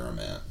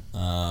experiment.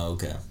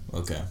 Okay.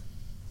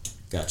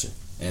 Gotcha.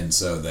 And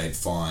so they'd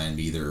find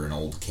either an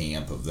old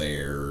camp of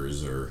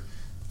theirs, or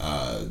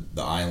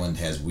the island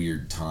has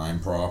weird time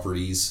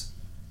properties.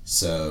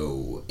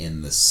 So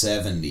in the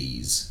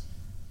 70s,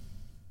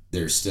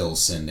 they're still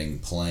sending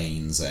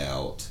planes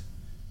out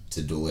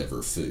to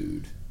deliver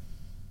food.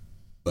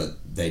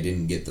 But they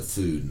didn't get the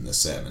food in the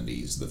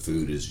 70s. The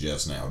food is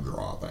just now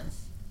dropping.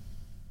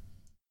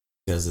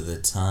 Because of the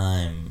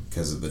time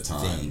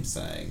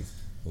thing.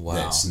 Wow.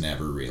 That's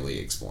never really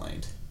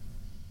explained.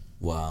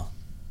 Wow.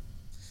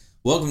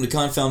 Welcome to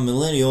Confound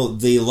Millennial,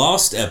 the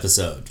Lost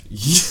episode.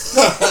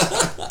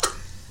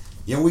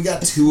 Yeah, we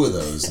got 2 of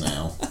those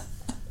now.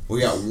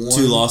 We got 1...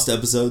 2 lost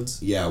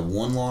episodes? Yeah,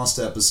 1 lost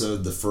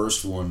episode. The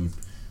first one,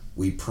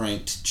 we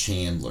pranked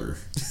Chandler.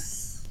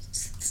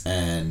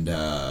 And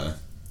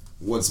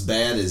what's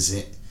bad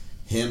is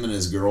him and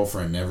his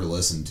girlfriend never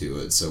listened to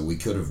it, so we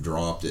could have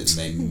dropped it and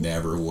they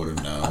never would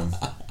have known.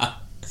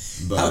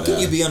 But, how can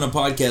you be on a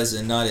podcast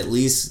and not at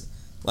least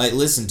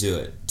listen to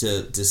it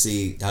to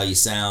see how you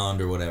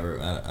sound or whatever?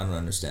 I don't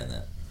understand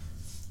that.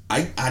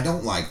 I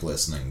don't like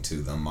listening to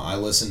them. I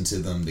listen to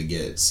them to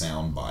get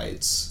sound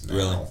bites now.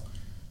 Really?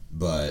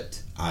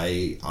 But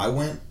I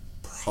went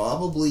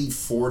probably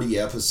 40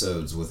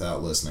 episodes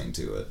without listening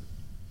to it.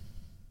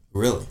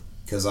 Really?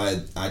 Because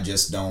I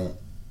just don't...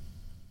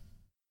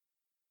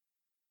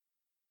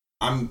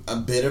 I'm a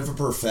bit of a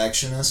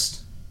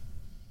perfectionist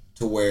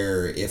to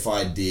where if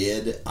I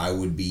did, I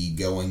would be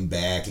going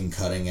back and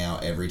cutting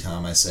out every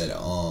time I said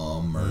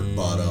or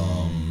but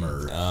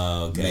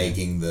or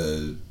making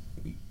the...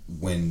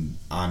 When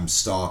I'm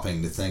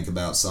stopping to think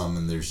about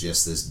something, there's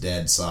just this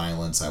dead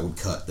silence. I would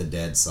cut the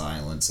dead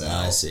silence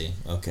out. I see.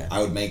 Okay.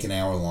 I would make an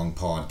hour-long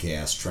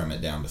podcast, trim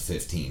it down to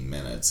 15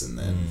 minutes, and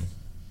then...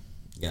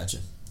 Gotcha.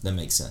 That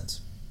makes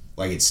sense.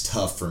 Like, it's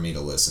tough for me to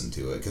listen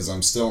to it, because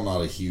I'm still not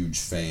a huge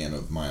fan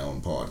of my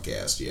own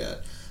podcast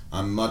yet.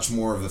 I'm much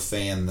more of a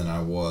fan than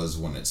I was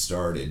when it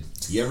started.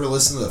 You ever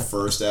listen to the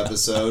first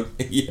episode?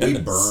 Yes. We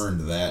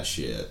burned that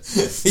shit.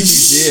 You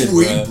did,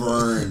 We bro.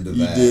 burned that.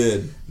 You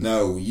did.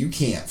 No, you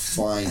can't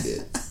find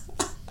it.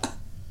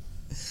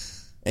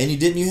 And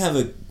didn't you have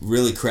a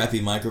really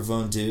crappy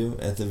microphone too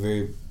at the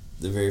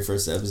very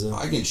first episode?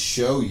 I can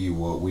show you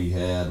what we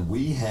had.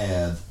 We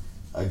had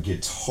a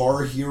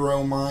Guitar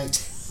Hero mic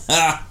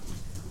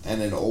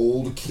and an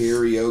old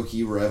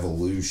Karaoke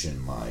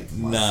Revolution mic.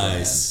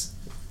 Nice.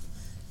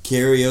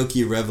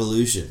 Karaoke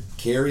Revolution.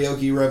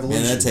 Karaoke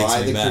Revolution. Man, that takes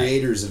by me the back.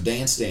 creators of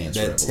Dance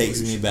Revolution. That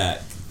takes me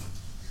back.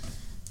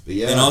 But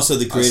yeah, And also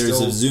the creators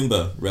of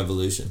Zumba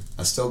Revolution.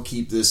 I still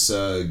keep this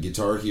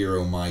Guitar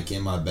Hero mic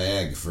in my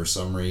bag for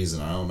some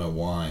reason. I don't know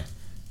why.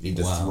 Need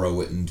to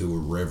throw it into a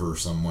river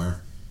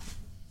somewhere.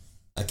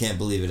 I can't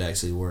believe it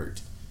actually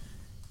worked.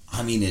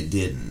 I mean, it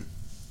didn't.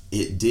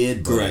 It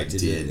did, but Correct. it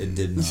didn't. It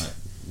did not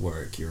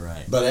work. You're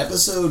right. But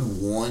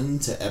episode 1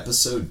 to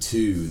episode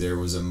 2, there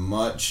was a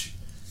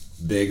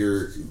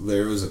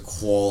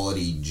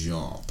quality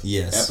jump.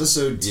 Yes.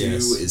 Episode 2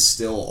 is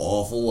still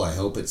awful. I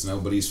hope it's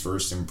nobody's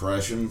first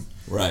impression.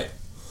 Right.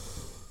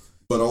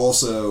 But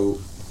also,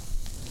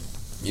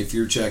 if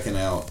you're checking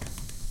out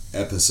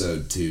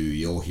episode 2,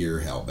 you'll hear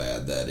how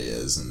bad that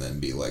is and then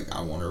be like,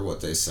 I wonder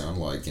what they sound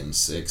like in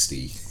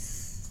 60.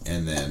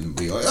 And then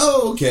be like,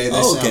 oh, okay,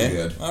 they sound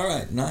good. All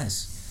right,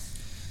 nice.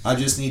 I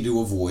just need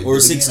to avoid Or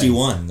the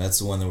 61. That's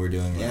the one that we're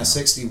doing right now. Yeah,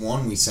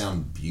 61, we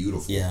sound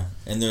beautiful. Yeah,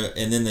 and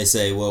then they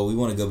say, well, we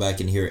want to go back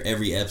and hear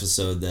every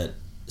episode that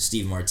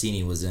Steve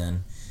Martini was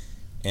in,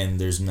 and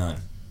there's none.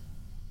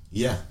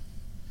 Yeah.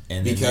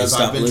 And because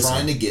I've been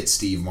trying to get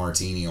Steve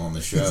Martini on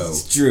the show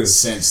True.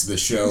 since the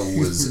show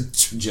was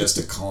just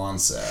a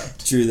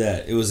concept. True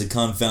that. It was a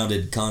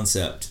confounded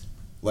concept.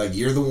 Like,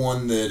 you're the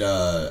one that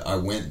I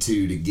went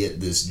to get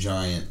this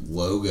giant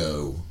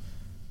logo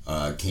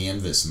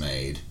canvas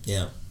made.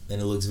 Yeah,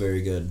 and it looks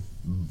very good.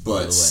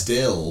 But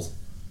still,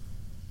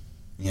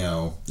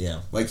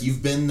 like,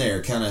 you've been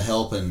there kind of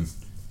helping,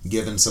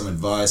 giving some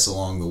advice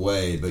along the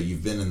way, but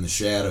you've been in the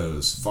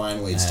shadows.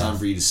 Finally, it's time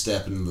for you to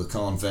step into the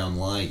confound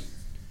light.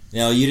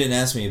 Now, you didn't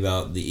ask me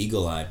about the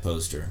Eagle Eye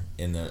poster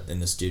in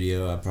the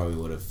studio. I probably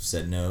would have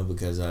said no,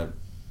 because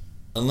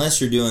unless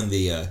you're doing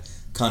the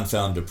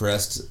Confound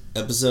Depressed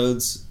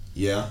episodes,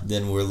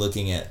 then we're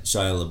looking at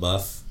Shia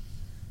LaBeouf,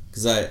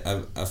 because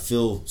I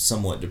feel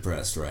somewhat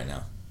depressed right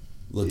now,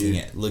 looking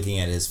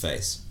at his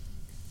face.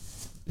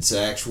 It's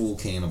actual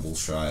cannibal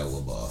Shia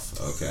LaBeouf,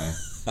 okay?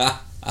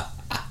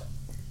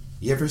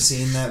 You ever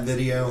seen that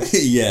video?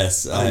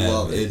 Yes, I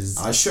love it.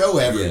 I show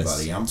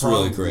everybody. Yes, I'm it's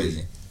probably really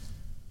crazy.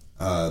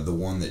 I'm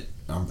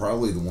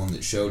probably the one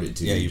that showed it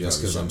to you just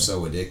because I'm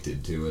so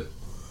addicted to it.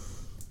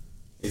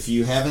 If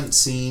you haven't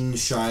seen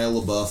Shia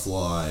LaBeouf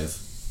live,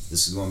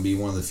 this is going to be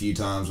one of the few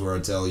times where I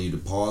tell you to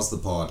pause the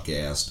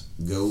podcast,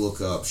 go look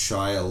up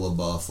Shia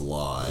LaBeouf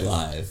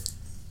live.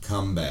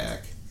 Come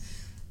back.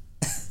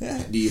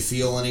 Do you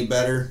feel any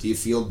better? Do you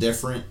feel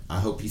different? I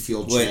hope you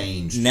feel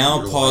changed.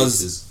 Now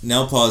pause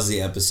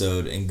the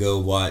episode and go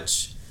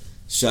watch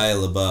Shia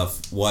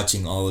LaBeouf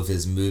watching all of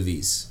his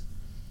movies.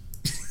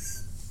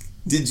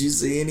 Did you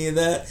see any of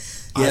that?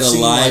 I've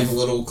seen like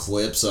little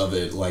clips of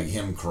it, like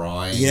him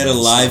crying. He had a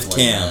live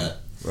cam, like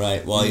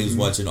right, while he was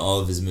watching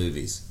all of his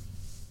movies.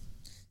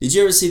 Did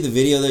you ever see the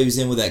video that he was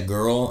in with that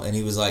girl, and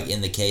he was like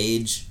in the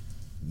cage?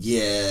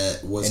 Yeah,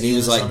 and he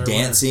was like underwear?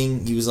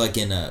 Dancing. He was like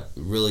in a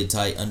really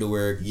tight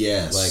underwear,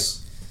 like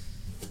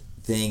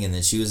thing, and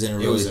then she was in a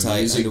really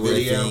tight underwear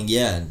thing.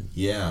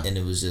 Yeah, and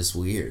it was just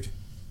weird.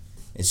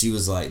 And she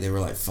was like, they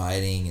were like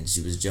fighting, and she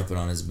was jumping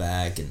on his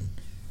back, and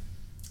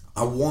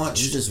I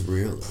watched It's just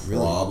really.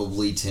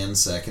 probably 10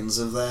 seconds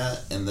of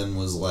that and then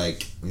was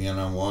like, you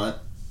know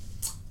what?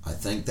 I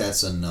think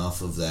that's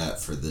enough of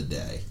that for the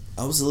day.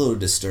 I was a little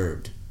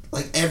disturbed.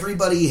 Like,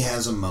 everybody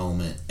has a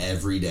moment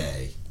every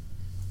day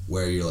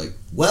where you're like,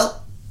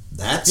 well,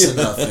 that's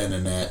enough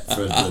internet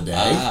for the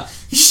day.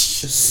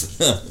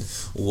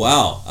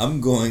 Wow,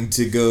 I'm going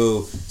to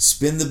go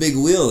spin the big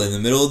wheel in the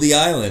middle of the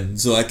island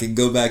so I can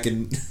go back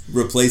and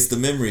replace the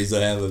memories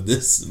I have of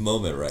this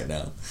moment right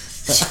now.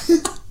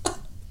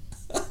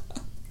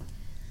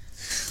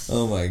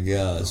 Oh my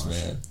gosh,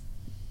 man.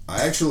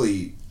 I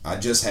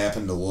just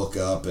happened to look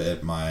up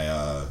at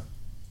my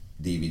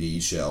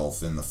DVD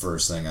shelf, and the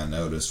first thing I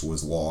noticed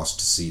was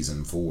Lost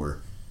Season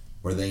 4,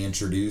 where they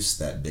introduced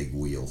that big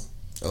wheel.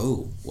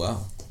 Oh,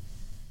 wow.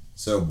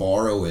 So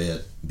borrow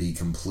it, be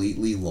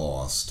completely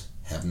lost,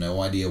 have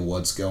no idea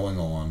what's going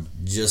on.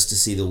 Just to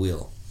see the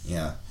wheel.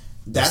 Yeah.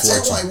 That's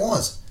how I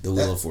was. The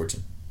Wheel of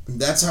Fortune.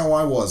 That's how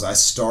I was. I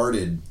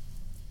started,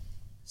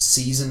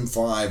 Season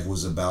 5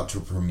 was about to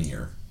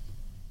premiere.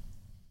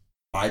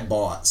 I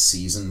bought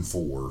Season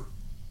 4.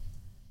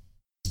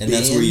 And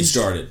that's where you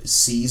started.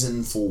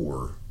 Season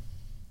 4.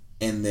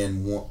 And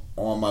then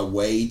on my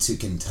way to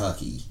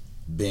Kentucky,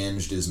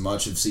 binged as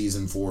much of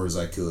Season 4 as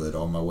I could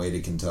on my way to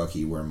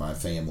Kentucky where my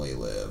family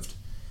lived.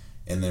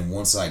 And then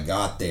once I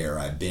got there,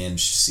 I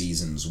binged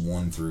Seasons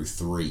 1 through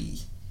 3.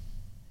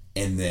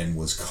 And then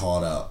was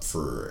caught up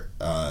for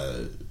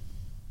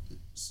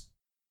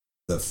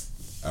the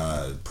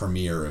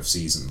premiere of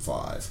Season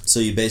 5. So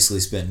you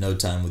basically spent no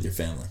time with your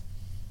family.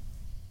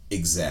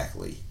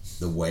 Exactly.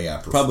 The way I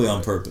prefer. Probably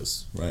on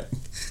purpose, right?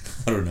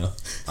 I don't know.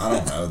 I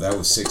don't know. That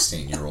was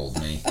 16-year-old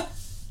me.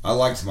 I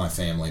liked my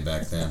family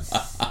back then.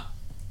 Well,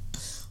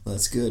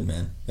 that's good,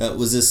 man.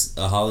 Was this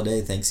a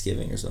holiday,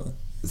 Thanksgiving or something?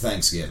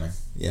 Thanksgiving.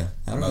 Yeah.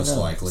 I don't know. Most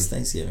likely. It's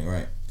Thanksgiving,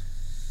 right.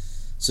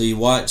 So you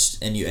watched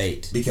and you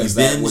ate. Because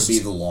you that binged. would be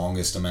the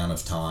longest amount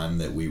of time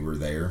that we were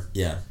there.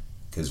 Yeah.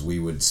 Because we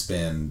would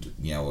spend,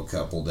 a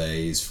couple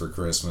days for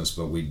Christmas,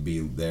 but we'd be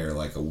there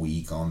like a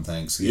week on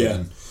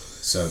Thanksgiving. Yeah.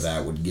 So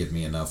that would give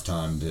me enough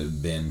time to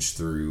binge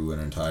through an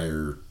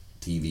entire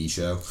TV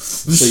show.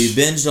 So you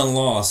binged on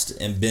Lost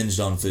and binged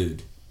on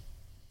food.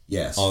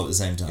 Yes. All at the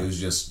same time. It was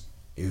just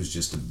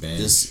a binge.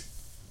 Just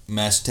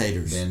mashed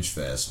taters. Binge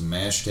fest.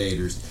 Mashed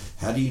taters.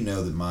 How do you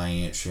know that my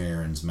Aunt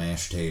Sharon's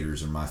mashed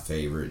taters are my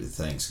favorite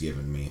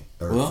Thanksgiving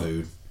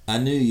food? I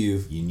knew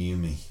you. You knew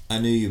me. I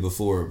knew you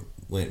before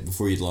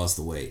you'd lost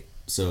the weight.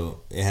 So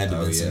it had to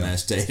have been some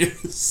mashed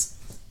taters.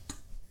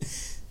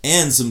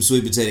 And some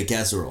sweet potato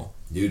casserole.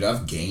 Dude,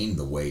 I've gained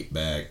the weight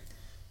back.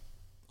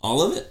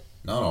 All of it?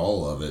 Not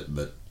all of it,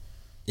 but...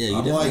 Yeah, you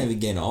definitely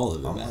haven't gained all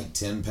of it I'm back. like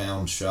 10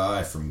 pounds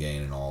shy from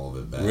gaining all of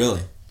it back.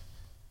 Really?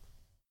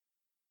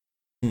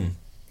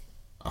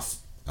 I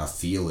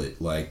feel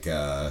it. Like,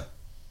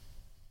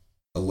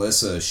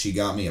 Alyssa, she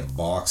got me a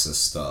box of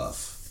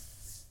stuff.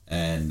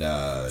 And,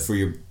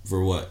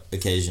 For what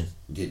occasion?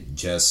 We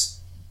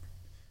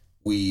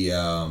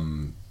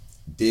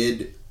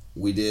did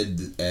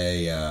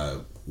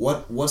a...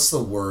 What's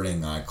the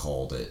wording I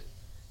called it?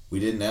 We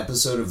did an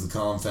episode of The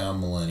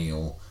Confound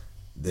Millennial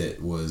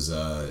that was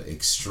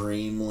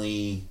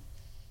extremely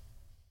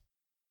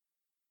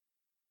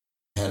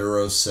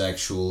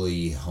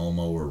heterosexually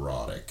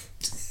homoerotic.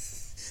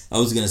 I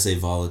was going to say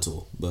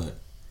volatile, but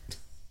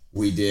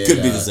we did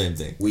could be the same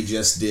thing. We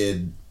just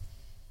did.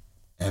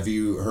 Have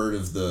you heard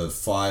of the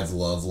 5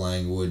 love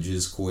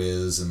languages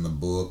quiz in the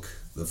book,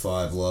 The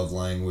 5 Love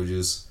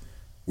Languages?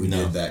 We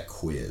did that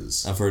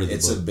quiz. I've heard of the book.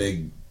 It's a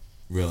big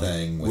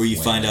thing with where you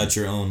women. Find out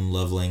your own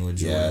love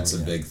language. Yeah, it's a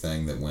big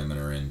thing that women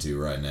are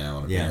into right now,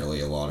 and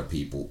apparently a lot of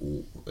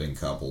people in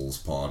couples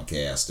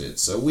podcast it.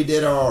 So we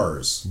did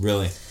ours.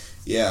 Really?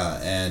 Yeah,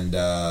 and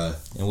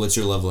what's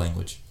your love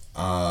language?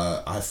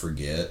 I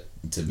forget,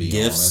 to be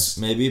Gifts,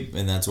 honest. maybe,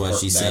 and that's why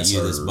she sent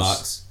you this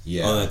box.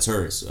 Yeah. Oh, that's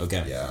hers.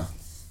 Okay. Yeah.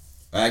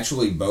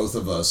 Actually, both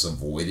of us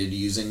avoided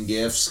using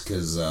gifts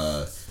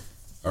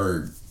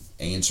or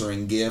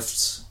answering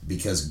gifts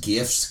because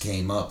gifts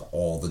came up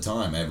all the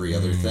time. Every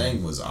other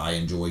thing was, I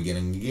enjoy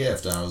getting a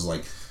gift. And I was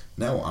like,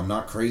 no, I'm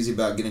not crazy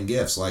about getting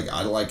gifts. Like,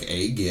 I like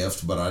a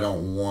gift, but I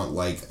don't want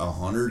like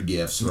 100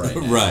 gifts right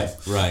now.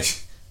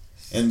 Right.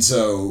 And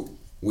so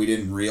we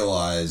didn't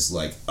realize,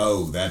 like,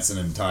 oh, that's an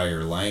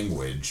entire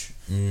language.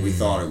 We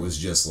thought it was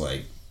just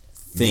like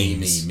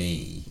things.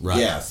 me. Right.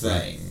 Yeah,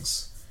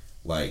 things.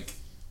 Like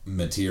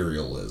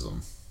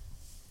materialism.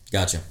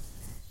 Gotcha.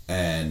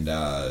 And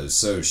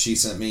so she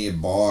sent me a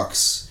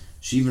box.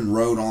 She even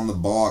wrote on the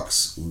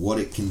box what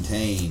it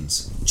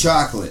contains.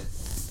 Chocolate,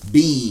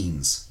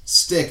 beans,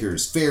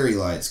 stickers, fairy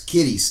lights,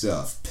 kitty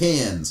stuff,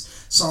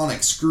 pens,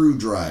 sonic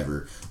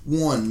screwdriver,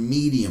 1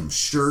 medium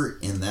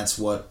shirt, and that's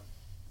what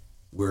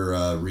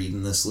we're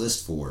reading this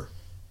list for.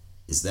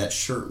 Is that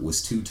shirt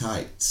was too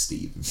tight,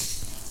 Steven.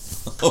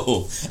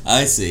 Oh,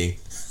 I see.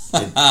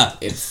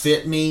 It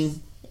fit me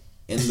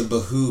in the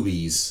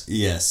behoobies.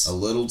 Yes. A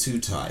little too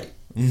tight.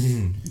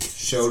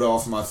 Showed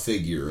off my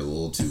figure a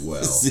little too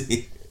well.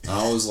 See?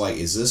 I was like,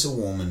 is this a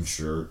woman's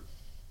shirt?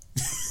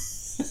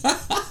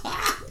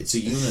 It's a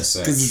unisex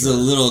Because it's a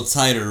little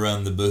tighter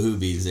around the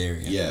bahoobies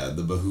area. Yeah,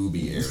 the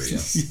bahoobie area.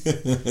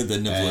 The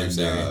nipplers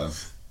area.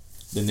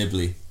 The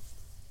nibbly.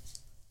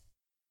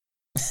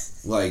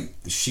 Like,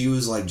 she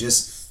was like,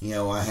 just,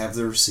 I have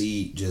the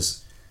receipt,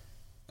 just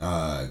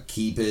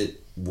keep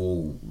it,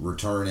 we'll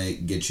return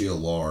it, get you a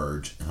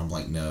large. And I'm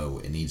like, no,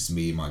 it needs to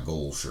be my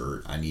goal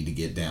shirt. I need to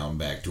get down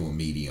back to a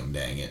medium,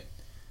 dang it.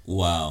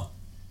 Wow.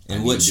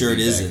 And what shirt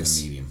is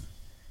this? Medium.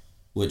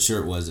 What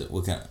shirt was it?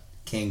 What kind?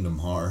 Kingdom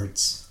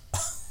Hearts.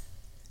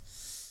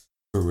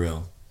 For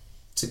real.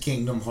 It's a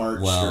Kingdom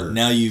Hearts shirt. Wow,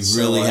 now you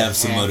really have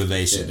some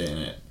motivation. In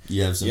it.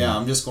 You have some. Yeah,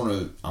 I'm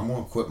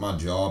gonna quit my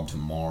job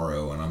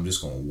tomorrow, and I'm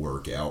just gonna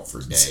work out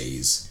for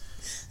days.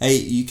 Hey,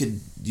 you could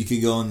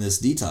go on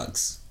this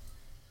detox.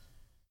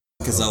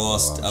 Because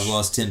I've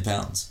lost 10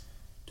 pounds.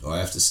 Do I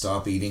have to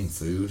stop eating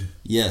food?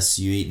 Yes,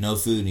 you eat no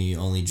food and you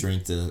only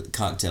drink the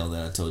cocktail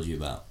that I told you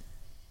about.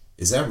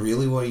 Is that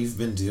really what you've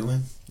been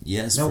doing?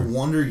 Yes. No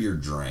wonder you're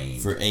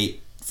drained. For 8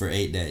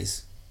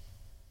 days.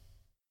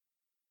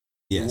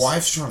 Yes. Your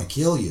wife's trying to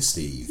kill you,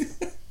 Steve.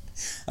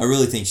 I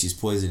really think she's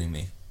poisoning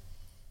me.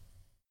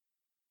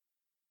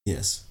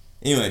 Yes.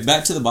 Anyway,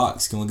 back to the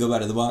box. Can we go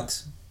back to the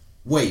box?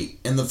 Wait,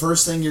 and the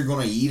first thing you're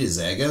going to eat is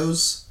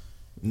Eggos?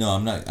 No,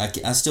 I'm not.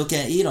 I still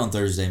can't eat on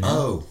Thursday, man.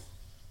 Oh.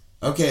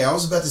 Okay, I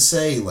was about to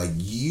say, like,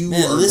 you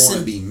are going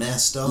to be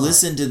messed up.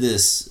 Listen to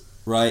this,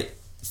 right?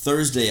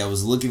 Thursday, I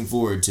was looking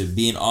forward to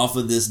being off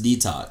of this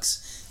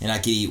detox, and I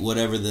could eat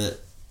whatever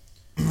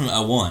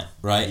I want,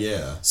 right?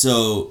 Yeah.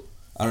 So,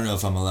 I don't know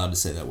if I'm allowed to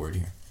say that word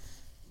here.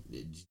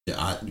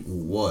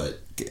 What?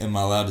 Am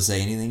I allowed to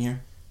say anything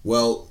here?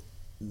 Well,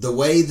 the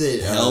way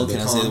that... hell?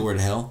 Can I say the word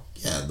hell?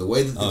 Yeah, the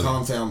way that the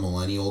Confound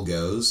Millennial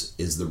goes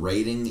is the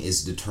rating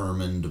is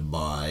determined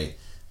by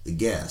the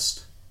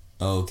guest.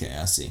 Okay,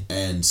 I see.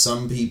 And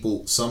some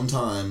people,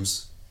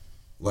 sometimes,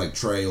 like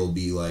Trey will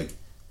be like,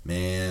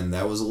 man,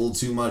 that was a little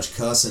too much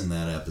cussing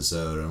that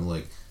episode. And I'm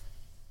like,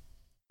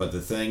 but the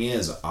thing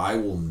is,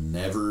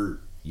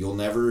 you'll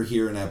never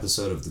hear an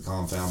episode of the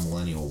Confound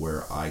Millennial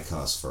where I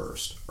cuss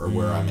first or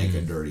where I make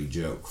a dirty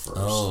joke first.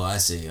 Oh, I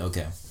see.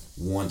 Okay.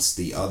 Once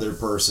the other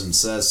person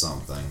says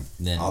something,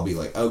 then I'll be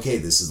like, okay,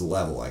 this is the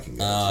level I can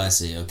go to. I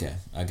see. Okay.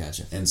 I got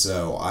you. And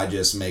so I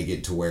just make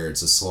it to where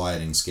it's a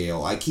sliding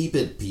scale. I keep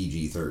it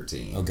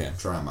PG-13. Okay.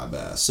 Try my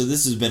best. So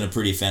this has been a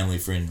pretty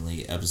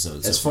family-friendly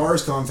episode. As far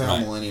as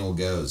Confound Millennial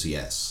goes,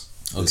 yes.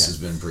 This has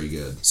been pretty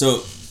good.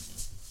 So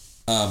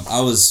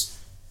I was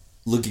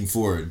looking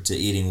forward to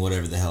eating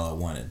whatever the hell I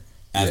wanted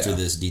after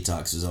this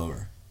detox is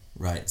over.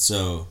 Right.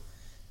 So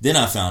then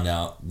I found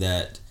out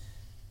that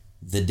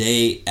the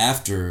day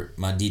after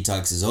my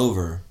detox is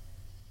over,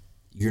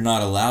 you're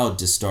not allowed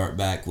to start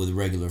back with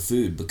regular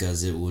food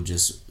because it will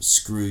just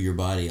screw your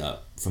body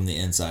up from the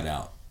inside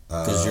out.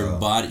 Because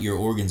your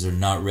organs are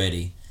not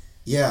ready.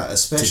 Yeah,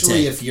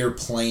 especially if your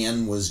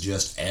plan was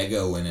just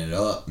egoing it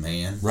up,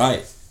 man.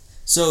 Right.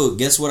 So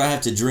guess what I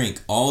have to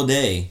drink all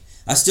day?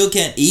 I still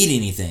can't eat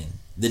anything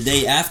the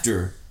day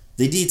after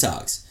the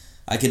detox.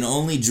 I can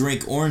only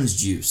drink orange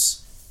juice.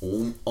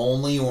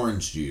 Only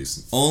orange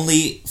juice.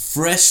 Only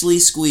freshly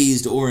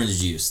squeezed orange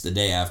juice the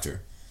day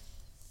after.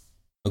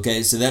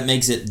 Okay, so that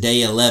makes it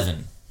day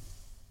 11.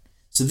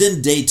 So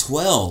then day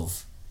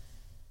 12,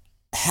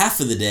 half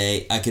of the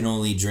day I can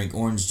only drink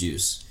orange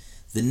juice.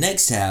 The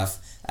next half,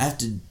 I have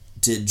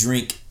to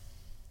drink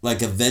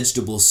like a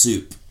vegetable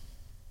soup.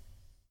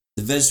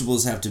 The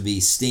vegetables have to be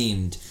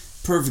steamed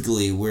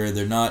perfectly where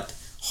they're not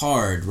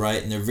hard,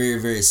 right? And they're very,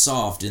 very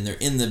soft, and they're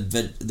in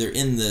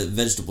the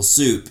vegetable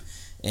soup.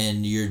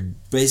 And you're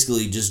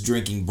basically just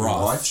drinking broth.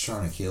 Your wife's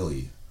trying to kill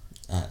you.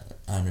 I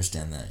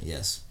understand that,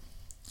 yes.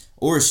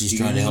 Or she's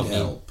trying to help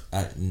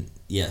me.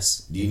 Yes.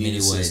 Do you need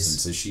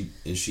assistance?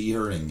 Is she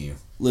hurting you?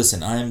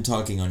 Listen, I am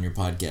talking on your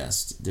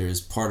podcast. There is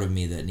part of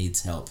me that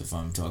needs help if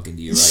I'm talking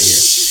to you right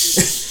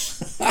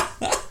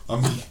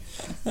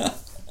here.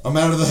 I'm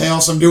out of the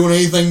house. I'm doing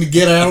anything to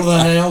get out of the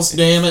house.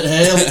 Damn it!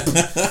 Help!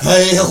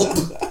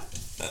 Help!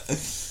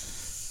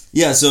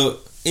 Yeah. So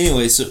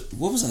anyway,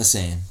 what was I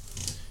saying?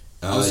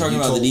 I was talking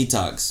about the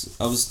detox.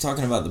 I was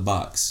talking about the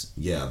box.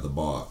 Yeah, the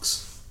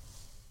box.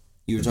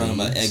 You were talking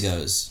about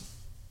Eggos.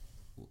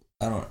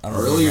 I don't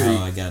earlier, remember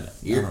how I got it.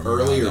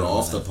 Earlier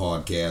off the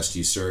podcast,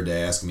 you started to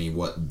ask me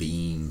what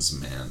beans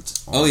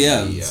meant.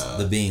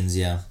 The beans,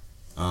 yeah.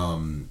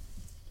 On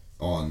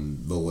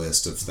the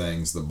list of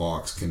things the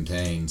box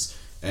contains.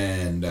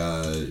 And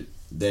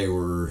they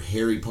were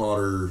Harry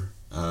Potter...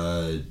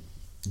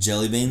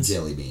 jelly beans?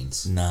 Jelly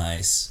beans.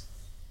 Nice.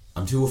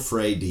 I'm too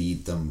afraid to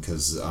eat them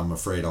because I'm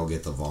afraid I'll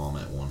get the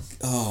vomit one.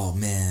 Oh,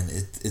 man.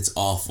 It's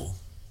awful.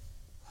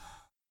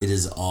 It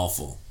is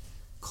awful.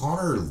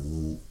 Connor,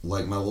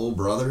 like my little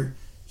brother,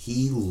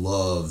 he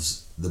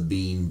loves the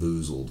Bean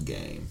Boozled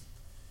game,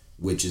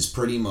 which is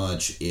pretty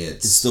much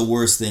It's the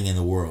worst thing in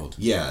the world.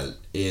 Yeah,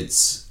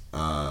 it's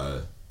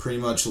pretty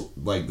much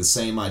like the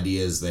same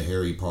idea as the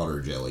Harry Potter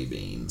jelly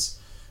beans,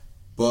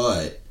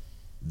 but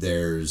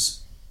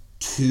there's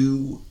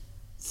 2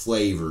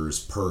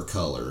 flavors per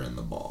color in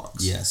the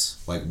box.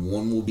 Yes. Like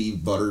one will be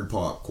buttered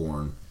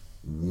popcorn,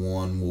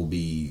 one will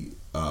be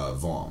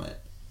vomit,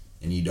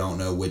 and you don't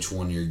know which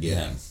one you're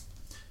getting.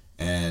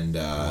 Yeah. And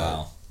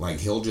like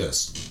he'll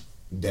just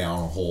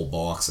down a whole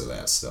box of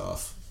that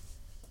stuff.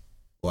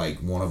 Like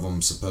one of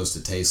them's supposed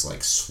to taste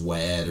like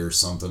sweat or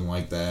something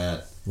like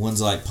that.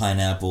 One's like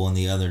pineapple and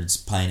the other's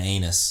pine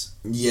anus.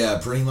 Yeah,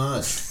 pretty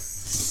much.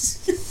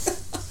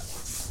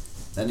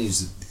 I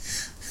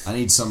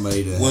need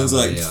somebody to one's have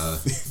like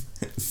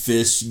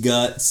fish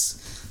guts.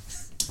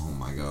 Oh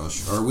my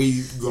gosh. Are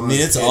we going to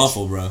it's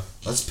awful, bro.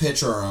 Let's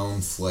pitch our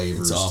own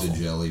flavors to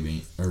jelly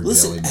bean or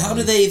Listen, jelly how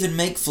do they even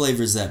make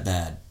flavors that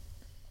bad?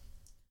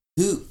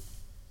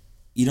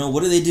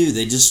 What do they do?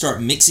 They just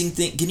start mixing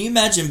things. Can you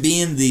imagine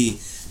being the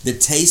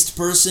taste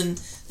person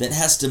that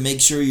has to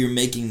make sure you're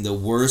making the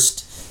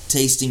worst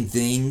tasting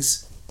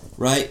things,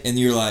 right? And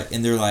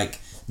they're like,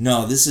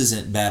 no, this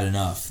isn't bad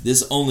enough.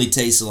 This only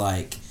tastes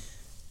like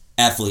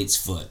athlete's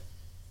foot.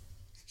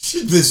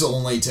 This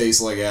only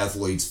tastes like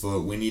athlete's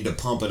foot. We need to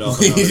pump it up.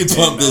 We need to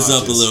pump this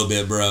up a little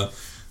bit, bro.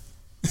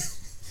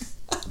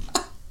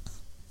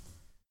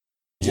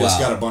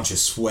 Just got a bunch of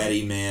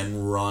sweaty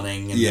men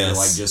running, and they're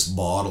like just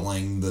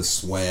bottling the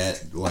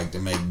sweat, like to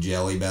make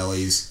jelly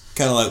bellies.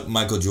 Kind of like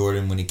Michael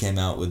Jordan when he came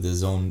out with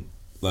his own,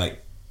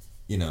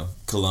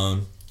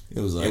 cologne. It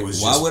was like,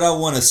 why would I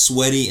want a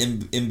sweaty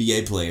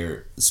NBA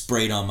player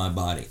sprayed on my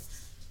body?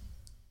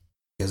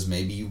 Because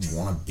maybe you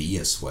want to be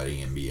a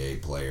sweaty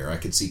NBA player. I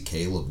could see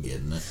Caleb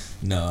getting it.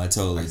 No, I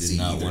totally did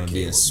not want to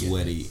be a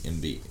sweaty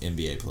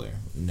NBA player.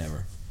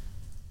 Never.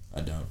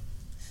 I don't.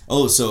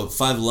 Oh, so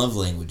 5 love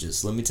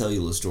languages. Let me tell you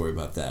a little story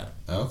about that.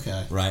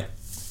 Okay. Right?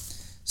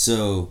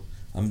 So,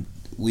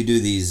 we do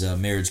these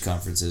marriage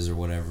conferences or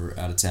whatever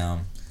out of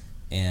town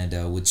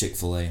and with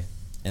Chick-fil-A.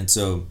 And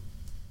so,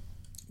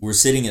 we're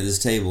sitting at this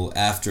table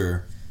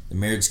after the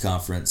marriage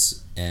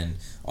conference, and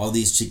all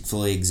these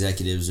Chick-fil-A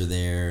executives are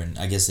there, and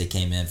I guess they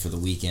came in for the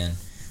weekend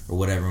or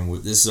whatever.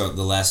 And this is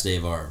the last day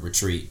of our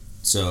retreat.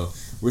 So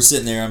we're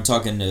sitting there. I've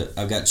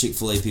got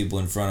Chick-fil-A people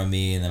in front of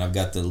me, and then I've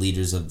got the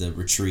leaders of the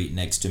retreat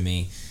next to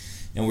me,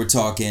 and we're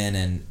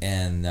talking.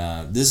 And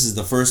this is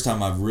the first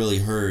time I've really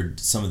heard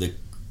some of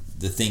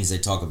the things they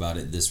talk about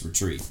at this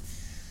retreat.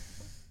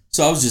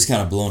 So I was just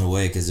kind of blown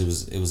away because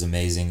it was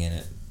amazing, and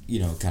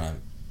it kind of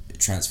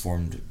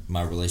transformed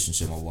my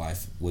relationship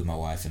with my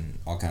wife and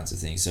all kinds of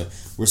things. So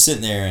we're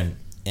sitting there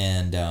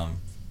and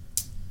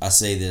I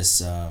say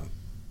this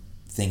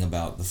thing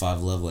about the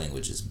 5 love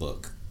languages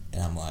book,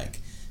 and I'm like,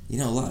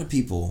 a lot of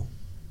people,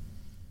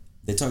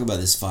 they talk about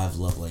this 5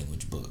 love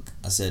language book.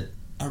 I said,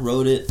 I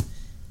wrote it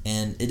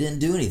and it didn't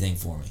do anything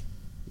for me.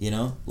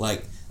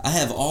 I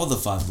have all the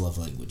 5 love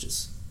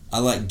languages. I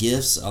like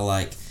gifts.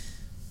 I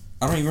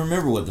don't even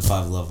remember what the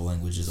 5 love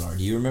languages are.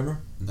 Do you remember?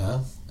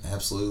 No.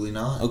 Absolutely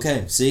not.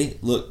 Okay, see?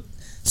 Look.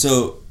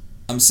 So,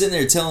 I'm sitting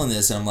there telling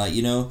this, and I'm like,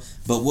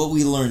 but what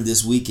we learned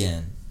this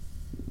weekend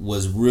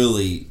was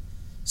really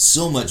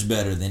so much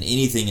better than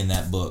anything in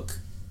that book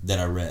that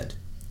I read.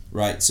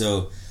 Right?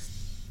 So,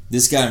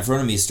 this guy in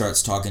front of me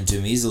starts talking to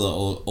me. He's a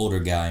little older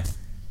guy.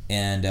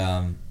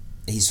 And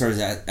he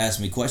started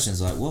asking me questions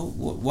like, well,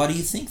 why do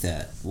you think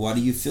that? Why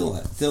do you feel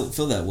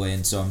that way?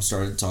 And so I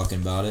started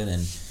talking about it,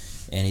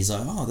 and he's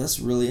like, oh,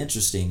 that's really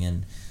interesting,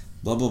 and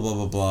blah, blah, blah,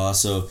 blah, blah.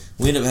 So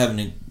we end up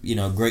having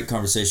a great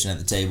conversation at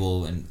the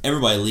table, and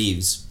everybody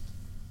leaves.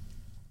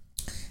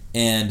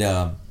 And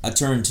I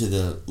turn to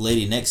the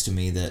lady next to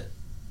me that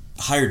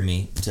hired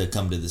me to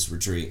come to this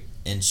retreat,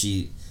 and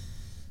she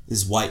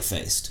is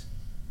white-faced.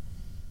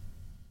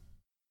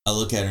 I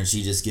look at her, and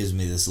she just gives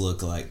me this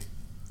look like,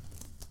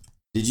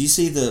 did you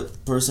see the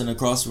person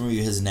across from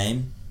you, his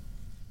name?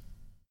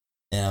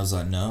 And I was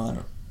like, no, I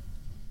don't.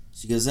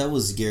 She goes, that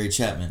was Gary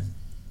Chapman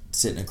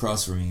sitting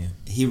across from you.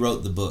 He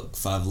wrote the book,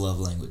 5 Love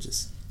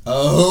Languages.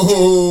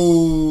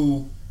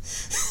 Oh.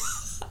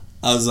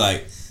 I was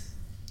like,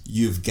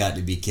 you've got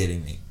to be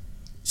kidding me.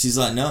 She's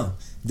like, no.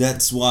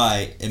 That's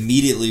why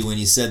immediately when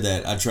you said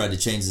that, I tried to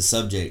change the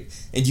subject.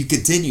 And you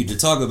continued to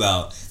talk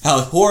about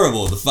how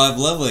horrible the 5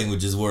 love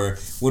languages were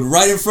when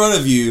right in front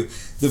of you,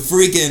 the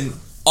freaking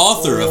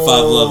author of 5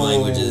 love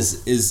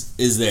languages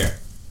is there.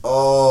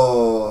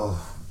 Oh,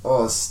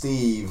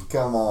 Steve,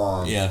 come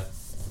on. Yeah.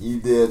 You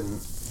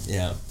didn't.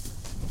 Yeah.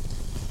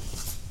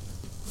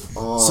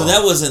 Oh. So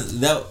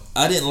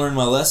I didn't learn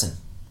my lesson,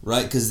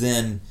 right? Because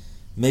then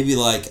maybe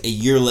like a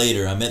year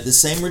later, I'm at the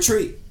same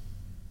retreat.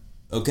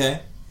 Okay?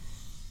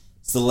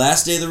 It's the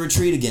last day of the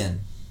retreat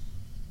again.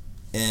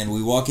 And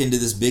we walk into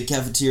this big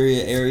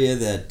cafeteria area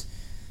that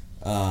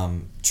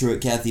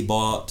Truett Cathy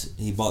bought.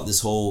 He bought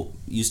this whole,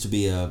 used to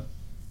be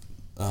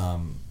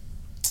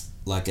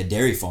like a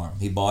dairy farm.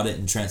 He bought it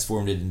and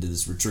transformed it into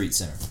this retreat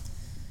center.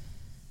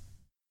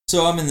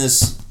 So I'm in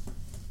this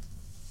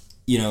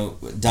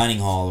dining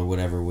hall or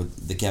whatever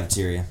with the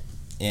cafeteria.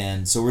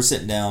 And so we're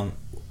sitting down.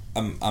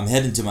 I'm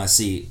heading to my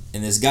seat,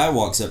 and this guy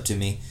walks up to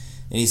me,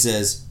 and he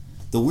says,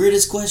 the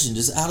weirdest question,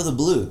 just out of the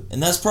blue.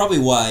 And that's probably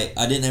why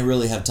I didn't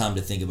really have time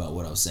to think about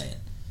what I was saying.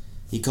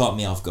 He caught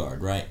me off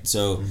guard, right?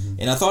 So,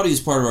 and I thought he was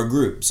part of our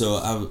group.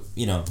 So,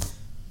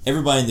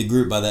 everybody in the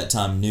group by that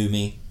time knew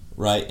me,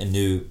 right, and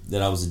knew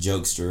that I was a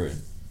jokester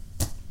and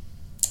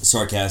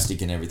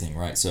sarcastic and everything,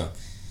 right? So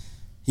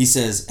he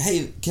says,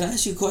 "Hey, can I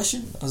ask you a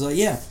question?" I was like,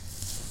 "Yeah."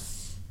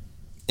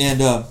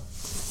 And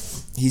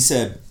he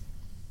said,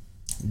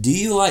 "Do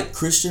you like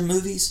Christian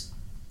movies?"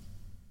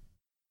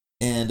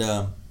 And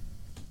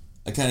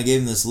I kind of gave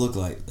him this look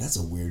like, that's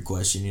a weird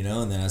question, you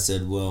know? And then I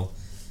said, "Well,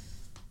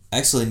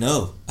 actually,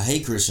 no. I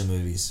hate Christian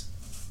movies."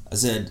 I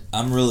said,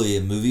 "I'm really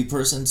a movie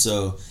person,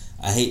 so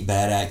I hate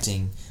bad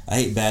acting. I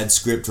hate bad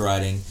script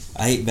writing.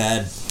 I hate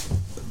bad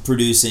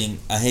producing.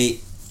 I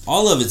hate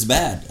all of it's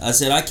bad." I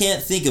said, "I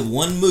can't think of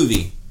one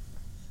movie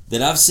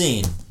that I've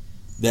seen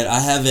that I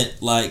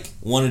haven't, like,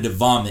 wanted to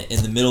vomit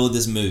in the middle of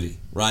this movie,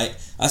 right?"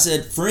 I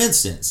said, for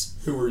instance...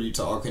 Who were you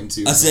talking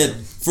to? I said,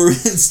 for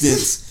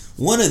instance,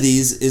 one of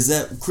these is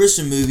that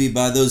Christian movie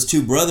by those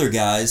two brother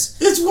guys.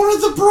 It's one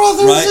of the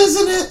brothers, right?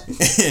 Isn't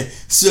it?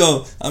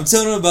 So, I'm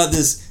telling him about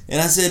this,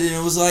 and I said, and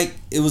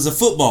it was a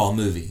football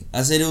movie.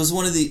 I said, it was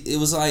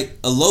like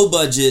a low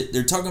budget,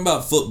 they're talking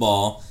about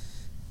football,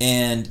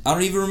 and I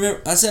don't even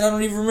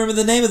remember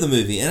the name of the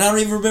movie, and I don't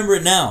even remember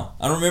it now.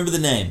 I don't remember the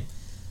name.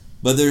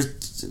 But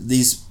there's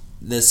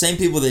the same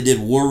people that did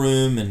War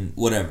Room and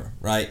whatever,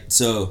 right?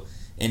 So,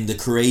 and The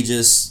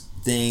Courageous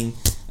thing.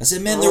 I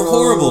said, man, they're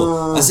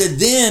horrible. I said,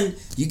 then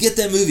you get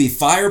that movie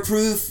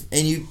Fireproof,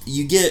 and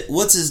you get,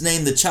 what's his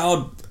name, the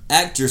child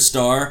actor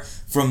star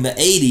from the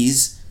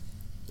 80s,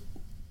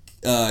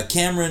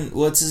 Cameron,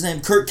 what's his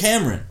name? Kirk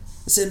Cameron.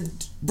 I said,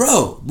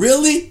 bro,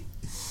 really?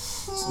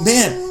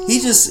 Man,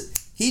 he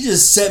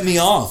just set me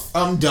off.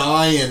 I'm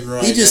dying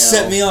right now. He just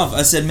set me off.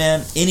 I said,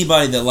 man,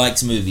 anybody that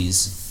likes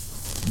movies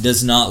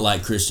does not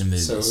like Christian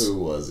movies. So who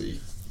was he?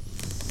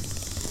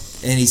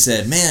 And he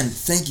said, man,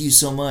 thank you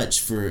so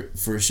much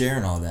for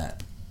sharing all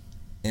that.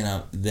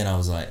 And then I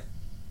was like,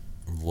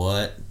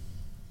 what?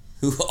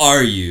 Who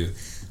are you?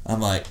 I'm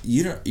like,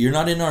 you're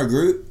not in our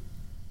group?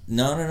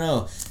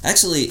 No.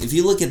 Actually, if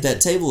you look at that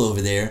table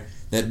over there,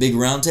 that big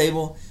round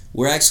table,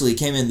 we actually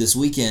came in this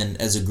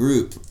weekend as a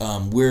group.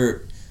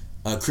 We're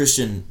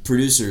Christian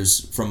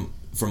producers from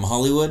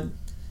Hollywood,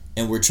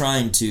 and we're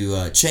trying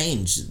to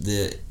change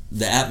the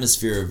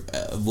atmosphere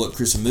of what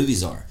Christian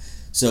movies are.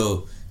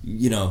 So,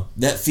 you know,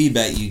 that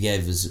feedback you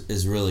gave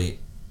is really,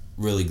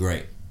 really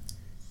great.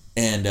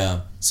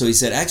 And so he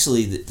said,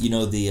 actually,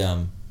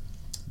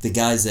 the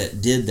guys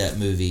that did that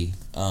movie,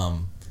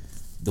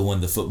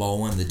 the football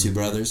one, the two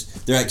brothers,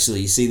 they're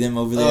actually, you see them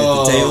over there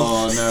at the table?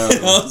 Oh, no.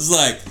 And I was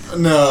like,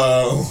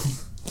 no.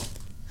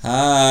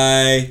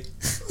 Hi.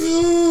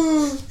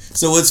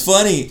 So what's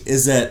funny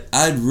is that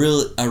I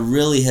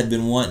really had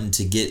been wanting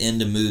to get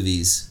into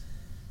movies,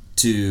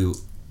 to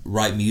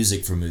write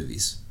music for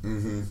movies.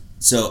 Mm-hmm.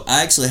 So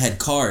I actually had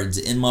cards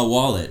in my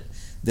wallet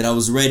that I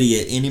was ready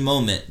at any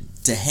moment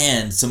to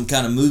hand some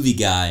kind of movie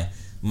guy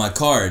my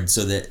card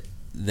so that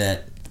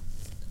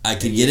I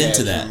could get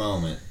into that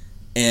moment.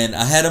 And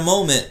I had a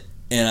moment,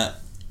 and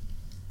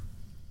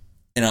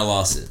I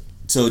lost it.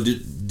 So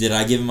did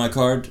I give him my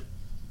card?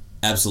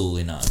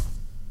 Absolutely not.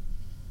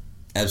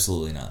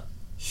 Absolutely not.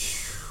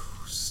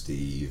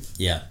 Steve.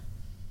 Yeah.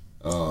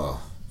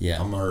 Oh.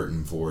 Yeah. I'm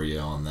hurting for you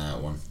on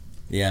that one.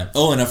 Yeah.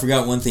 Oh, and I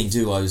forgot one thing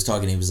too. While I was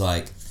talking, he was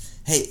like,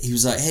 "Hey,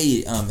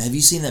 have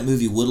you seen that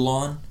movie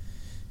Woodlawn?"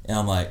 And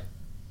I'm like,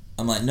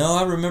 no,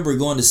 I remember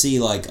going to see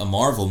like a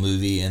Marvel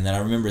movie, and then I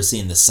remember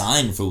seeing the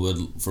sign for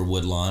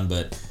Woodlawn.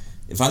 But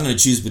if I'm going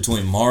to choose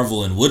between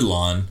Marvel and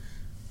Woodlawn,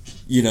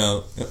 you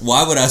know,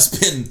 why would I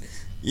spend,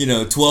 you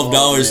know,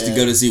 $12 to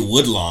go to see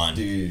Woodlawn?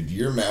 Dude,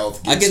 your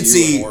mouth gets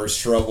in worse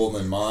trouble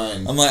than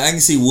mine. I'm like, I can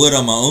see wood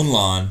on my own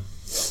lawn.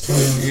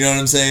 You know what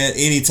I'm saying?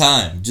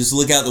 Anytime. Just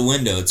look out the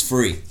window. It's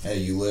free. Hey,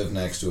 you live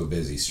next to a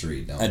busy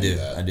street. Don't I do do.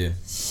 that. I do.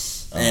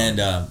 And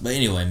but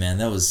anyway, man,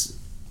 that was,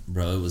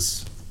 bro. It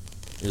was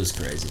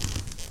crazy.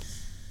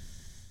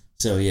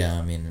 So yeah,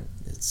 I mean,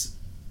 it's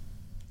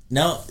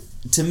now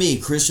to me,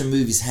 Christian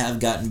movies have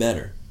gotten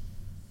better.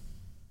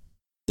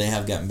 They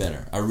have gotten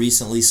better. I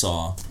recently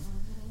saw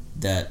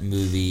that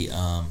movie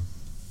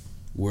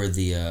where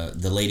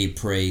the lady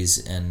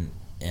prays and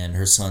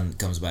her son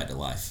comes back to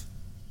life.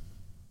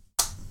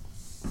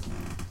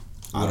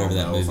 Whatever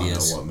that movie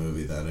is. I don't know what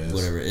movie that is.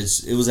 Whatever.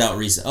 It was out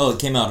recent. Oh, it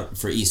came out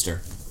for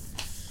Easter.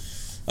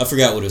 I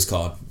forgot what it was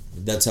called.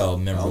 That's how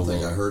memorable. I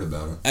don't think I heard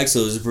about it.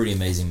 Actually, it was a pretty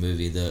amazing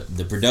movie.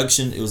 The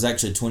production, it was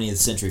actually 20th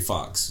Century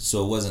Fox,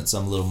 so it wasn't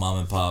some little mom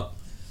and pop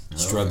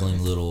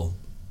struggling little,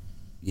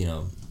 you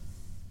know,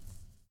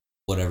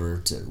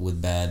 whatever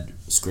with bad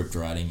script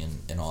writing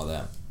and all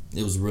that.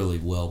 It was really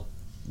well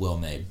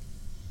made.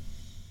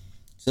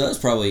 So that's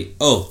probably...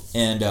 Oh,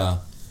 and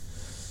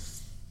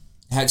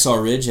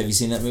Hacksaw Ridge. Have you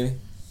seen that movie?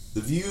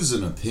 The views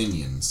and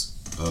opinions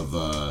of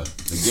the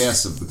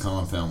guests of the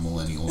Confound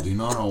Millennial do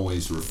not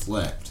always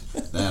reflect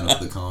that of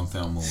the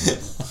Confound Millennial.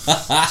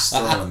 Just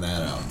throwing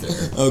that out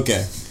there.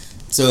 Okay.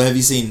 So have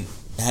you seen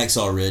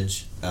Hacksaw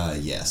Ridge?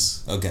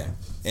 Yes. Okay.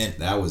 And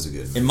that was a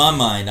good movie. In my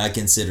mind, I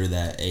consider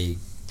that a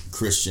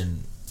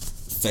Christian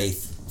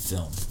faith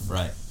film,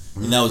 right?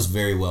 And that was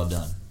very well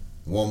done.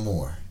 One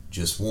more.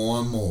 Just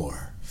one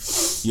more.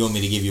 You want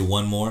me to give you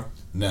one more?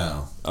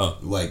 No. Oh.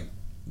 Like,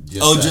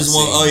 just just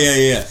one. Oh,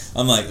 yeah.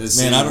 I'm like, the man,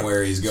 scene I don't.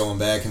 where he's going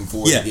back and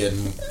forth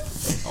getting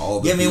all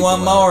the Give me people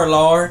one out. more,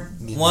 Lord.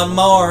 One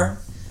more.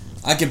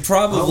 I could I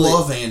probably.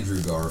 love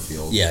Andrew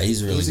Garfield. Yeah,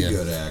 he's really good. He's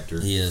a good actor.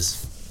 He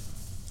is.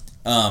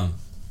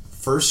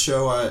 First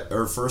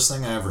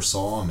thing I ever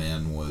saw him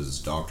in was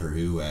Doctor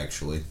Who.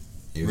 Actually,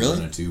 he was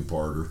Really? in a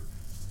 2-parter.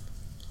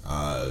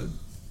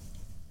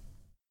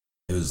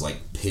 It was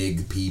like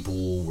pig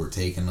people were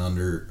taking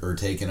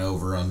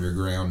over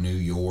underground New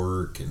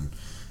York, and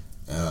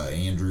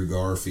Andrew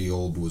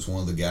Garfield was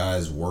one of the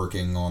guys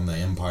working on the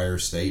Empire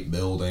State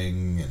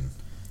Building, and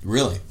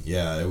Really?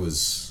 yeah, it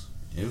was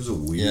a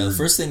weird. Yeah, the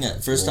first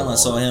time I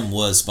saw him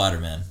was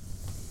Spider-Man.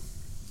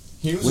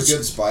 He was a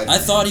good Spider-Man. I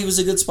thought he was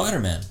a good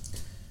Spider-Man.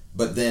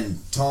 But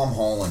then Tom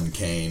Holland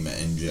came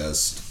and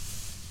just,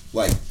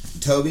 like,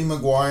 Tobey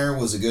Maguire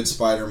was a good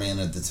Spider-Man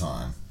at the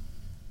time.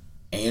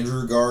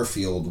 Andrew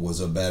Garfield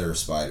was a better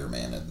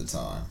Spider-Man at the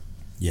time.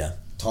 Yeah.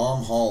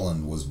 Tom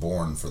Holland was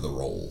born for the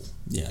role,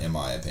 in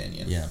my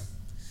opinion. Yeah.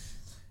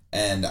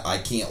 And I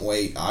can't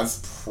wait.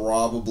 I've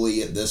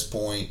probably, at this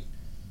point,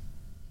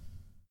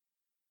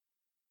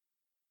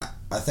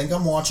 I think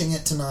I'm watching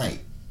it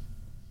tonight.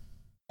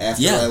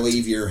 After I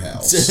leave your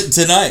house.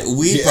 Tonight.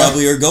 We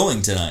probably are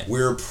going tonight.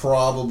 We're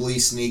probably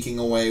sneaking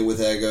away with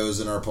Eggos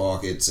in our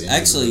pockets into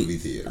the movie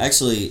theater.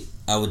 Actually,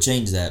 I would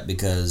change that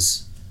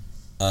because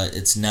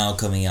it's now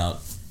coming out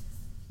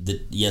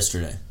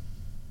yesterday.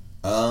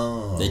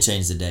 Oh. They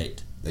changed the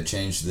date. They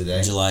changed the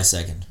date? July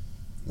 2nd.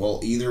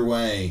 Well, either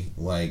way,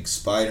 like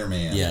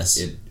Spider-Man, yes.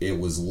 it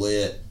was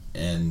lit,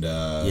 and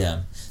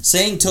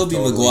saying Tobey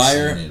totally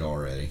Maguire seen it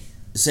already.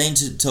 Saying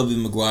Tobey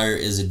Maguire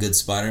is a good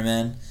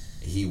Spider-Man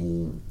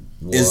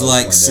is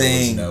like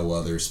saying there was no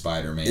other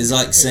Spider-Man. Is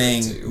like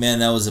saying, man,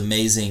 that was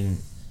amazing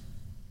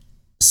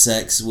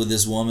sex with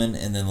this woman,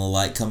 and then the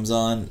light comes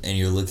on and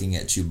you're looking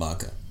at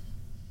Chewbacca.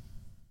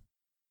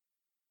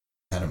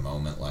 I had a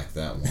moment like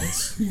that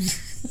once.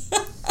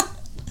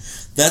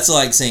 That's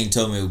like saying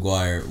Tobey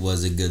Maguire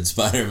was a good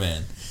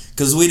Spider-Man,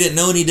 because we didn't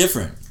know any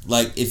different.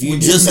 Like if you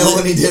just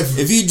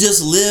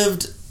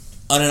lived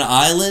on an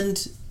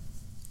island,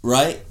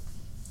 right,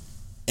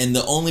 and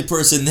the only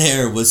person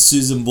there was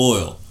Susan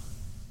Boyle.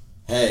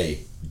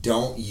 Hey,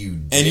 don't you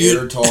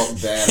dare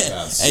talk bad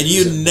about Susan and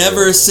you'd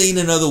never Boyle. seen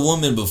another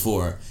woman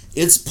before.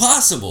 It's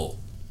possible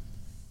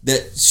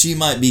that she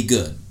might be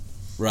good,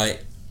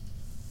 right?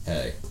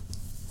 Hey.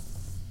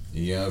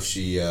 You know,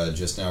 she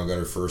just now got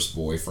her first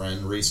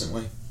boyfriend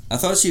recently. I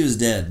thought she was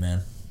dead,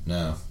 man.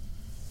 No.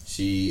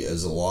 She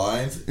is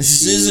alive.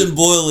 Susan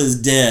Boyle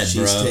is dead,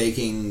 bro. She's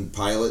taking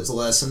pilot's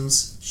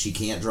lessons. She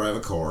can't drive a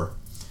car.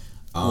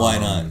 Why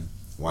not?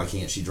 Why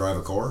can't she drive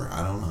a car?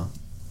 I don't know.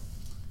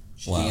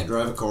 She can't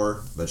drive a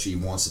car, but she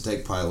wants to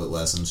take pilot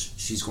lessons.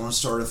 She's going to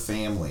start a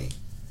family,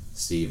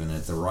 Stephen,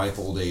 at the ripe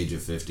old age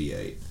of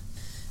 58.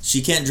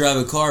 She can't drive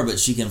a car, but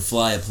she can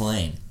fly a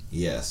plane.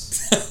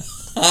 Yes.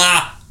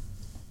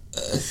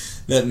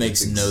 That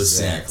makes no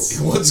sense.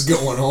 What's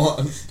going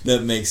on?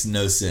 That makes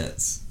no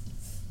sense.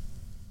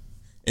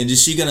 And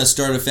is she going to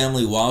start a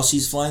family while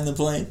she's flying the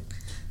plane?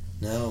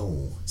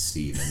 No,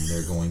 Stephen.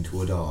 They're going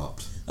to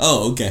adopt.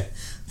 Oh, okay.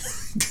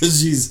 Because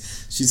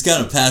she's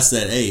kind of past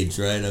that age,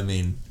 right? I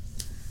mean...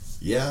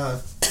 Yeah,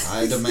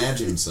 I'd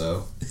imagine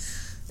so.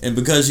 And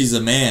because she's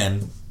a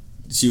man,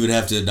 she would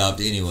have to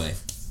adopt anyway.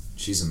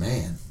 She's a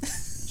man.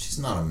 She's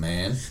not a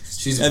man.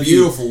 She's a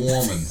beautiful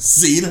woman.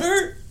 Seen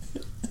her?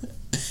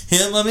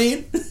 Him, I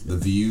mean? The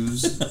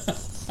views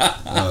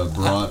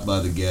brought by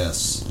the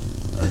guests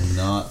are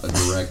not a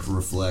direct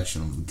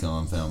reflection of the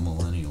Confound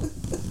Millennial.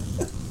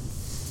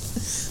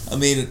 I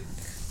mean,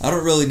 I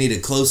don't really need a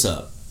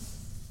close-up.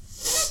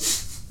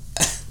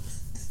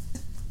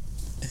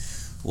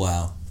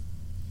 Wow.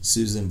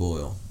 Susan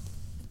Boyle.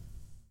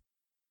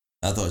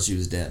 I thought she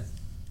was dead.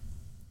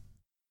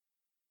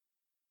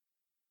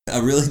 I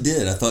really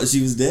did. I thought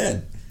she was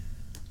dead.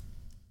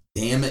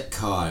 Damn it,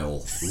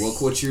 Kyle.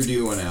 Look what you're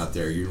doing out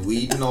there. You're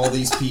leading all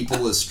these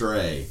people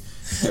astray.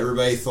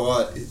 Everybody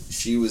thought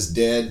she was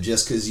dead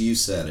just because you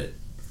said it.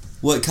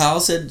 What, Kyle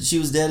said she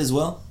was dead as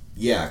well?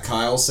 Yeah,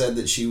 Kyle said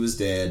that she was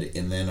dead,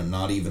 and then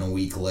not even a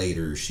week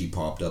later, she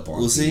popped up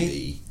on TV.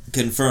 See?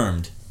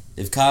 Confirmed.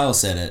 If Kyle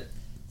said it.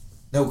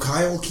 No,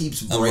 Kyle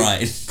keeps breaking.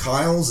 Right.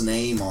 Kyle's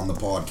name on the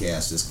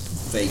podcast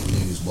is Fake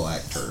News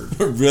Black Turd.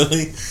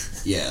 Really?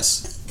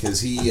 Yes, because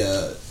he's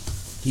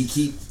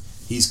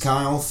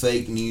Kyle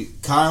Fake News.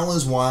 Kyle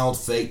is Wild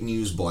Fake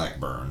News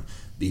Blackburn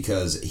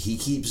because he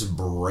keeps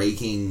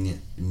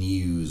breaking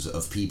news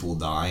of people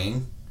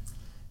dying,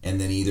 and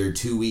then either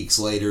 2 weeks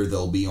later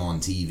they'll be on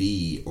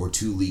TV, or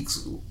 2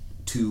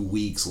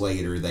 weeks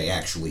later they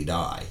actually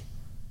die.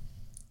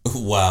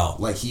 Wow.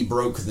 Like, he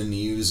broke the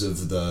news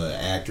of the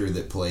actor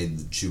that played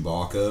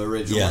Chewbacca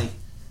originally. Yeah.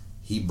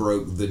 He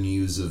broke the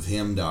news of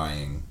him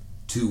dying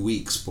 2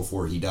 weeks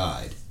before he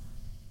died.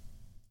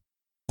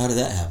 How did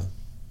that happen?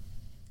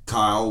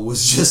 Kyle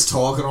was just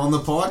talking on the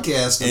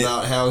podcast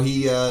about how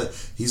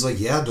he's like,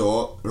 yeah,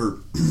 dog, or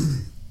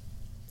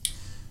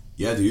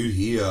yeah, dude,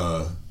 he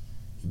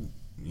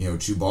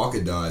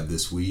Chewbacca died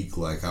this week.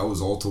 Like, I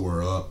was all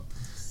tore up.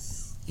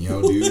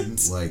 Dude,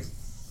 like,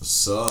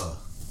 suh.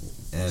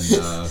 And,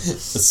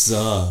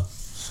 suh,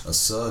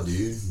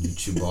 dude.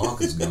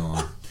 Chewbacca's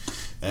gone.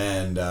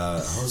 And I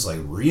was like,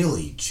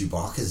 really?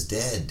 Chewbacca's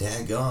dead?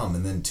 Dadgum.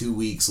 And then 2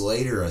 weeks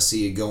later, I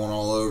see it going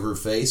all over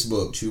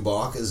Facebook.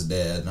 Chewbacca's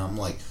dead. And I'm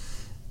like,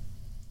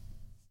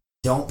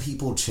 don't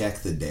people check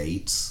the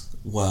dates?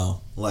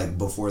 Wow. Like,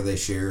 before they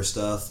share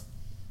stuff?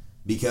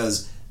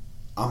 Because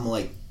I'm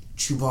like,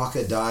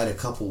 Chewbacca died a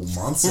couple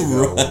months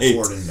ago, right.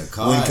 according to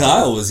Kyle. When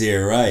Kyle was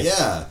here, right.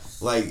 Yeah.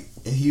 Like,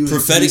 he was...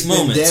 Prophetic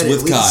moments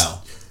with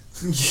Kyle.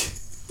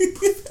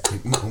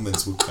 Prophetic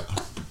moments with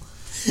Kyle.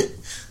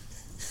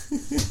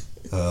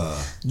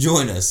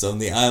 Join us on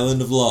the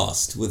island of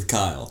Lost with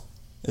Kyle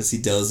as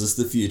he tells us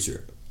the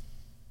future.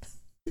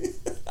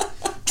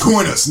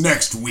 Join us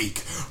next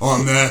week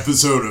on the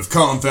episode of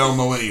Confound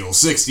Millennial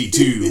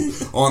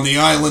 62 on the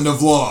island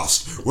of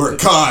Lost, where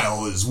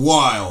Kyle is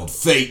wild,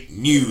 fake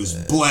news,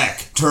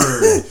 black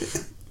turd,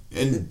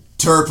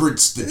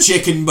 interprets the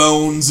chicken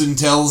bones and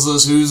tells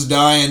us who's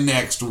dying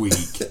next week.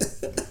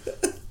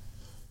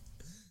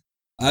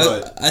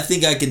 I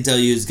think I can tell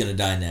you who's going to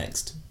die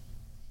next.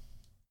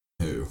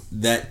 Who?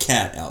 That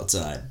cat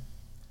outside.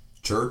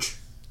 Church,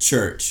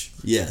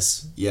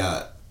 yes.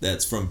 Yeah.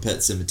 That's from Pet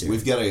Sematary.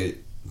 We've got a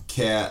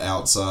cat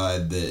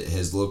outside that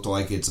has looked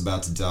like it's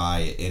about to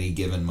die at any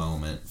given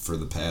moment for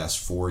the past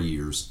 4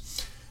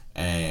 years.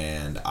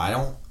 And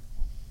I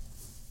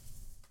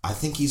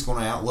think he's going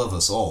to outlive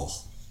us all,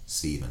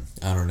 Steven.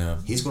 I don't know.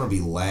 He's going to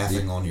be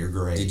laughing on your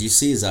grave. Did you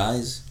see his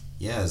eyes?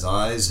 Yeah, his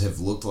eyes have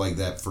looked like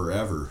that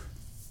forever.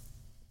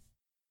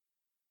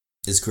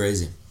 It's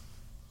crazy.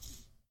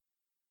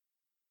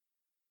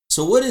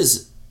 So what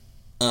is...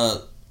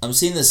 I'm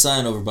seeing this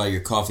sign over by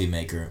your coffee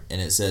maker, and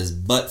it says,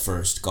 "Butt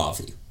First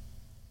Coffee."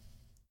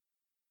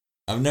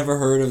 I've never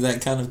heard of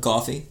that kind of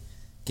coffee.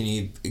 Can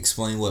you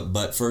explain what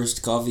butt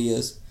first coffee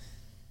is?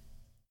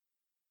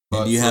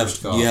 And do you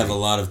have a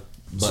lot of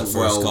butt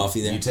first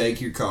coffee there? You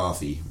take your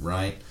coffee,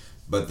 right?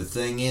 But the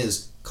thing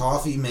is,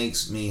 coffee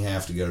makes me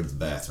have to go to the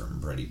bathroom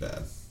pretty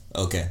bad.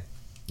 Okay.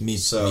 Me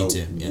So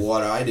too. Yeah.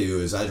 what I do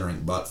is I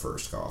drink butt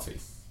first coffee.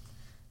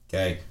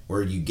 Okay?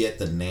 Where you get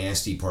the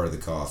nasty part of the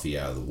coffee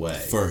out of the way.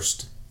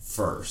 First.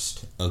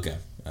 Okay,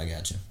 I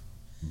got you.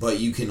 But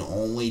you can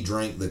only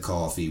drink the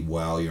coffee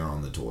while you're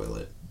on the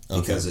toilet.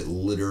 Because it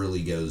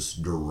literally goes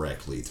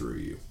directly through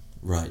you.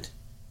 Right.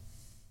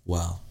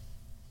 Wow.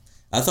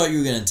 I thought you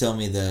were going to tell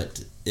me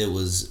that it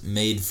was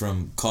made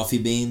from coffee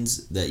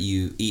beans that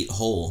you eat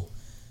whole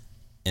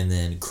and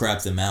then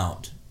crap them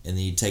out. And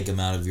then you take them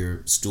out of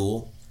your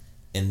stool.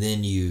 And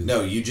then you...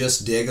 No, you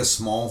just dig a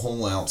small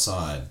hole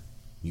outside.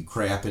 You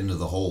crap into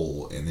the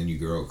hole. And then you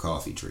grow a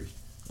coffee tree.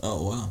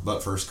 Oh, wow.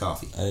 Butt first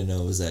coffee. I didn't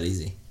know it was that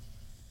easy.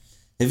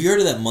 Have you heard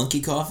of that monkey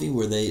coffee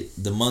where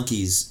the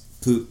monkeys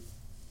poop,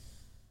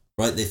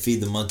 right? They feed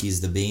the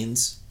monkeys the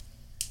beans,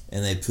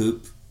 and they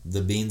poop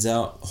the beans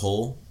out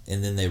whole,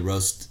 and then they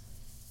roast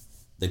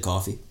the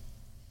coffee?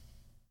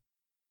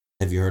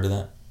 Have you heard of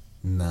that?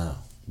 No.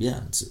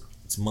 Yeah,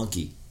 it's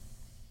monkey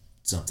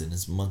something.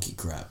 It's monkey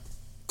crap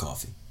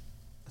coffee.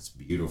 That's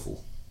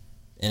beautiful.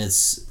 And it's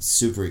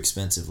super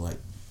expensive, like,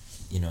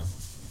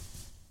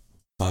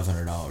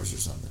 $500 or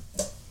something.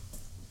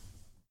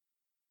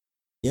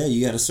 Yeah,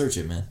 you gotta search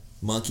it, man.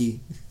 Monkey.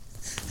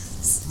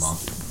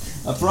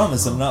 I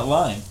promise, I'm not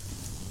lying.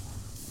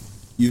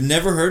 You've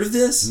never heard of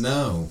this?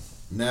 No,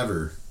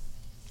 never.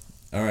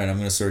 Alright, I'm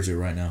gonna search it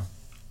right now.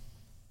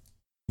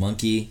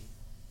 Monkey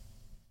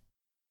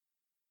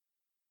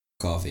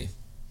coffee.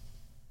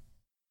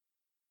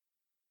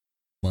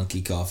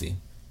 Monkey coffee.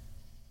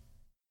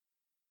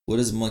 What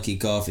is monkey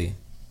coffee?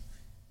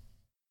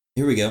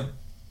 Here we go.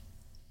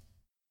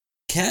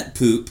 Cat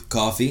poop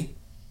coffee.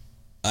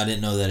 I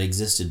didn't know that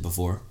existed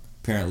before.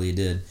 Apparently it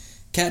did.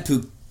 Cat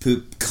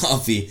poop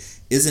coffee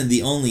isn't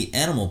the only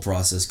animal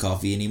processed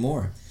coffee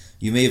anymore.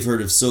 You may have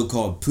heard of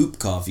so-called poop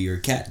coffee or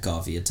cat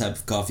coffee, a type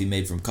of coffee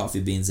made from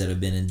coffee beans that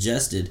have been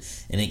ingested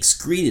and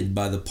excreted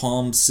by the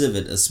palm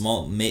civet, a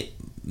small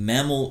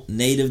mammal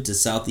native to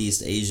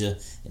Southeast Asia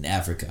and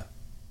Africa.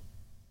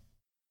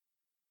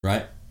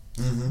 Right?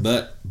 Mm-hmm.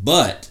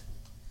 But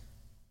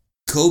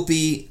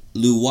Kopi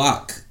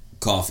Luwak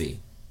coffee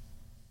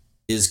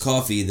is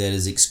coffee that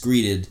is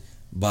excreted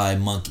by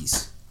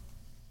monkeys.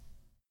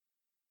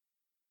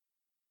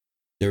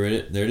 There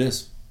it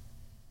is.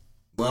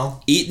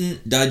 Well, Eaten,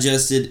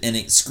 digested, and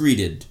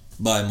excreted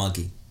by a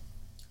monkey.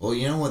 Well,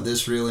 you know what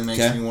this really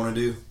makes me want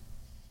to do?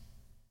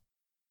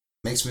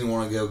 Makes me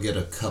want to go get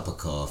a cup of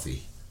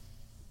coffee.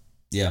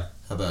 Yeah.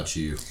 How about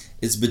you?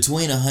 It's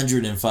between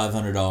 $100 and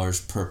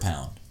 $500 per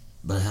pound.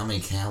 But how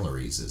many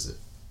calories is it?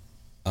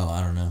 Oh,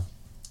 I don't know.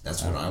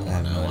 That's what I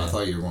want to know. I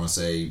thought you were going to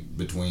say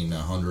between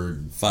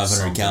 100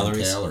 500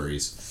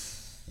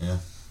 calories. Yeah.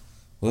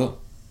 Well,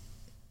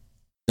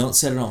 don't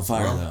set it on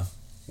fire, though.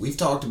 We've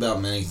talked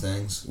about many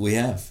things. We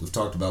have. We've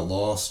talked about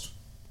Lost.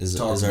 Is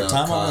our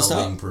time almost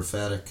up? Being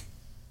prophetic.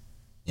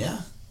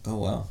 Yeah. Oh,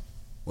 wow.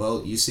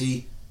 Well, you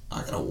see,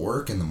 I got to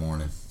work in the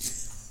morning.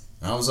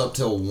 I was up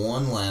till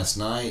 1 last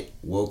night.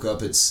 Woke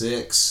up at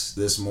 6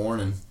 this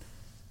morning.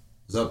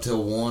 Was up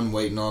till 1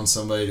 waiting on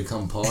somebody to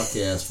come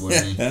podcast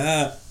with me.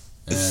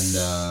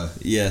 And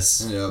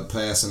yes, ended up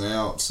passing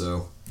out,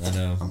 so I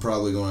know. I'm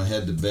probably going to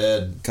head to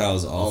bed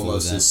Kyle's awful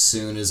almost with that. as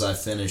soon as I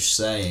finish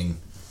saying,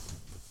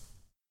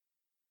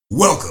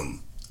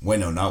 welcome. Wait,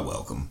 no, not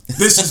welcome.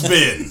 This has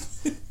been...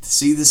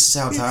 See, this is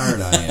how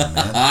tired I am,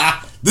 man.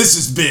 This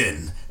has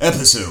been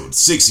episode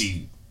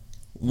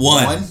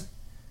 61.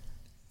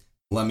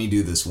 Let me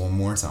do this one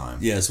more time.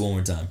 Yes, one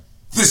more time.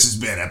 This has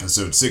been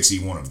episode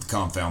 61 of the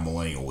Confound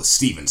Millennial with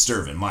Steven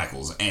Sturvin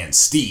Michaels and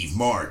Steve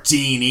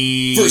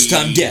Martini. First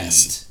time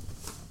guest.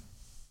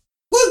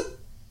 Woo!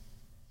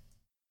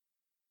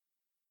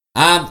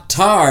 I'm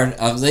tired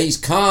of these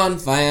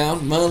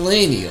confound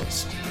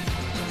millennials.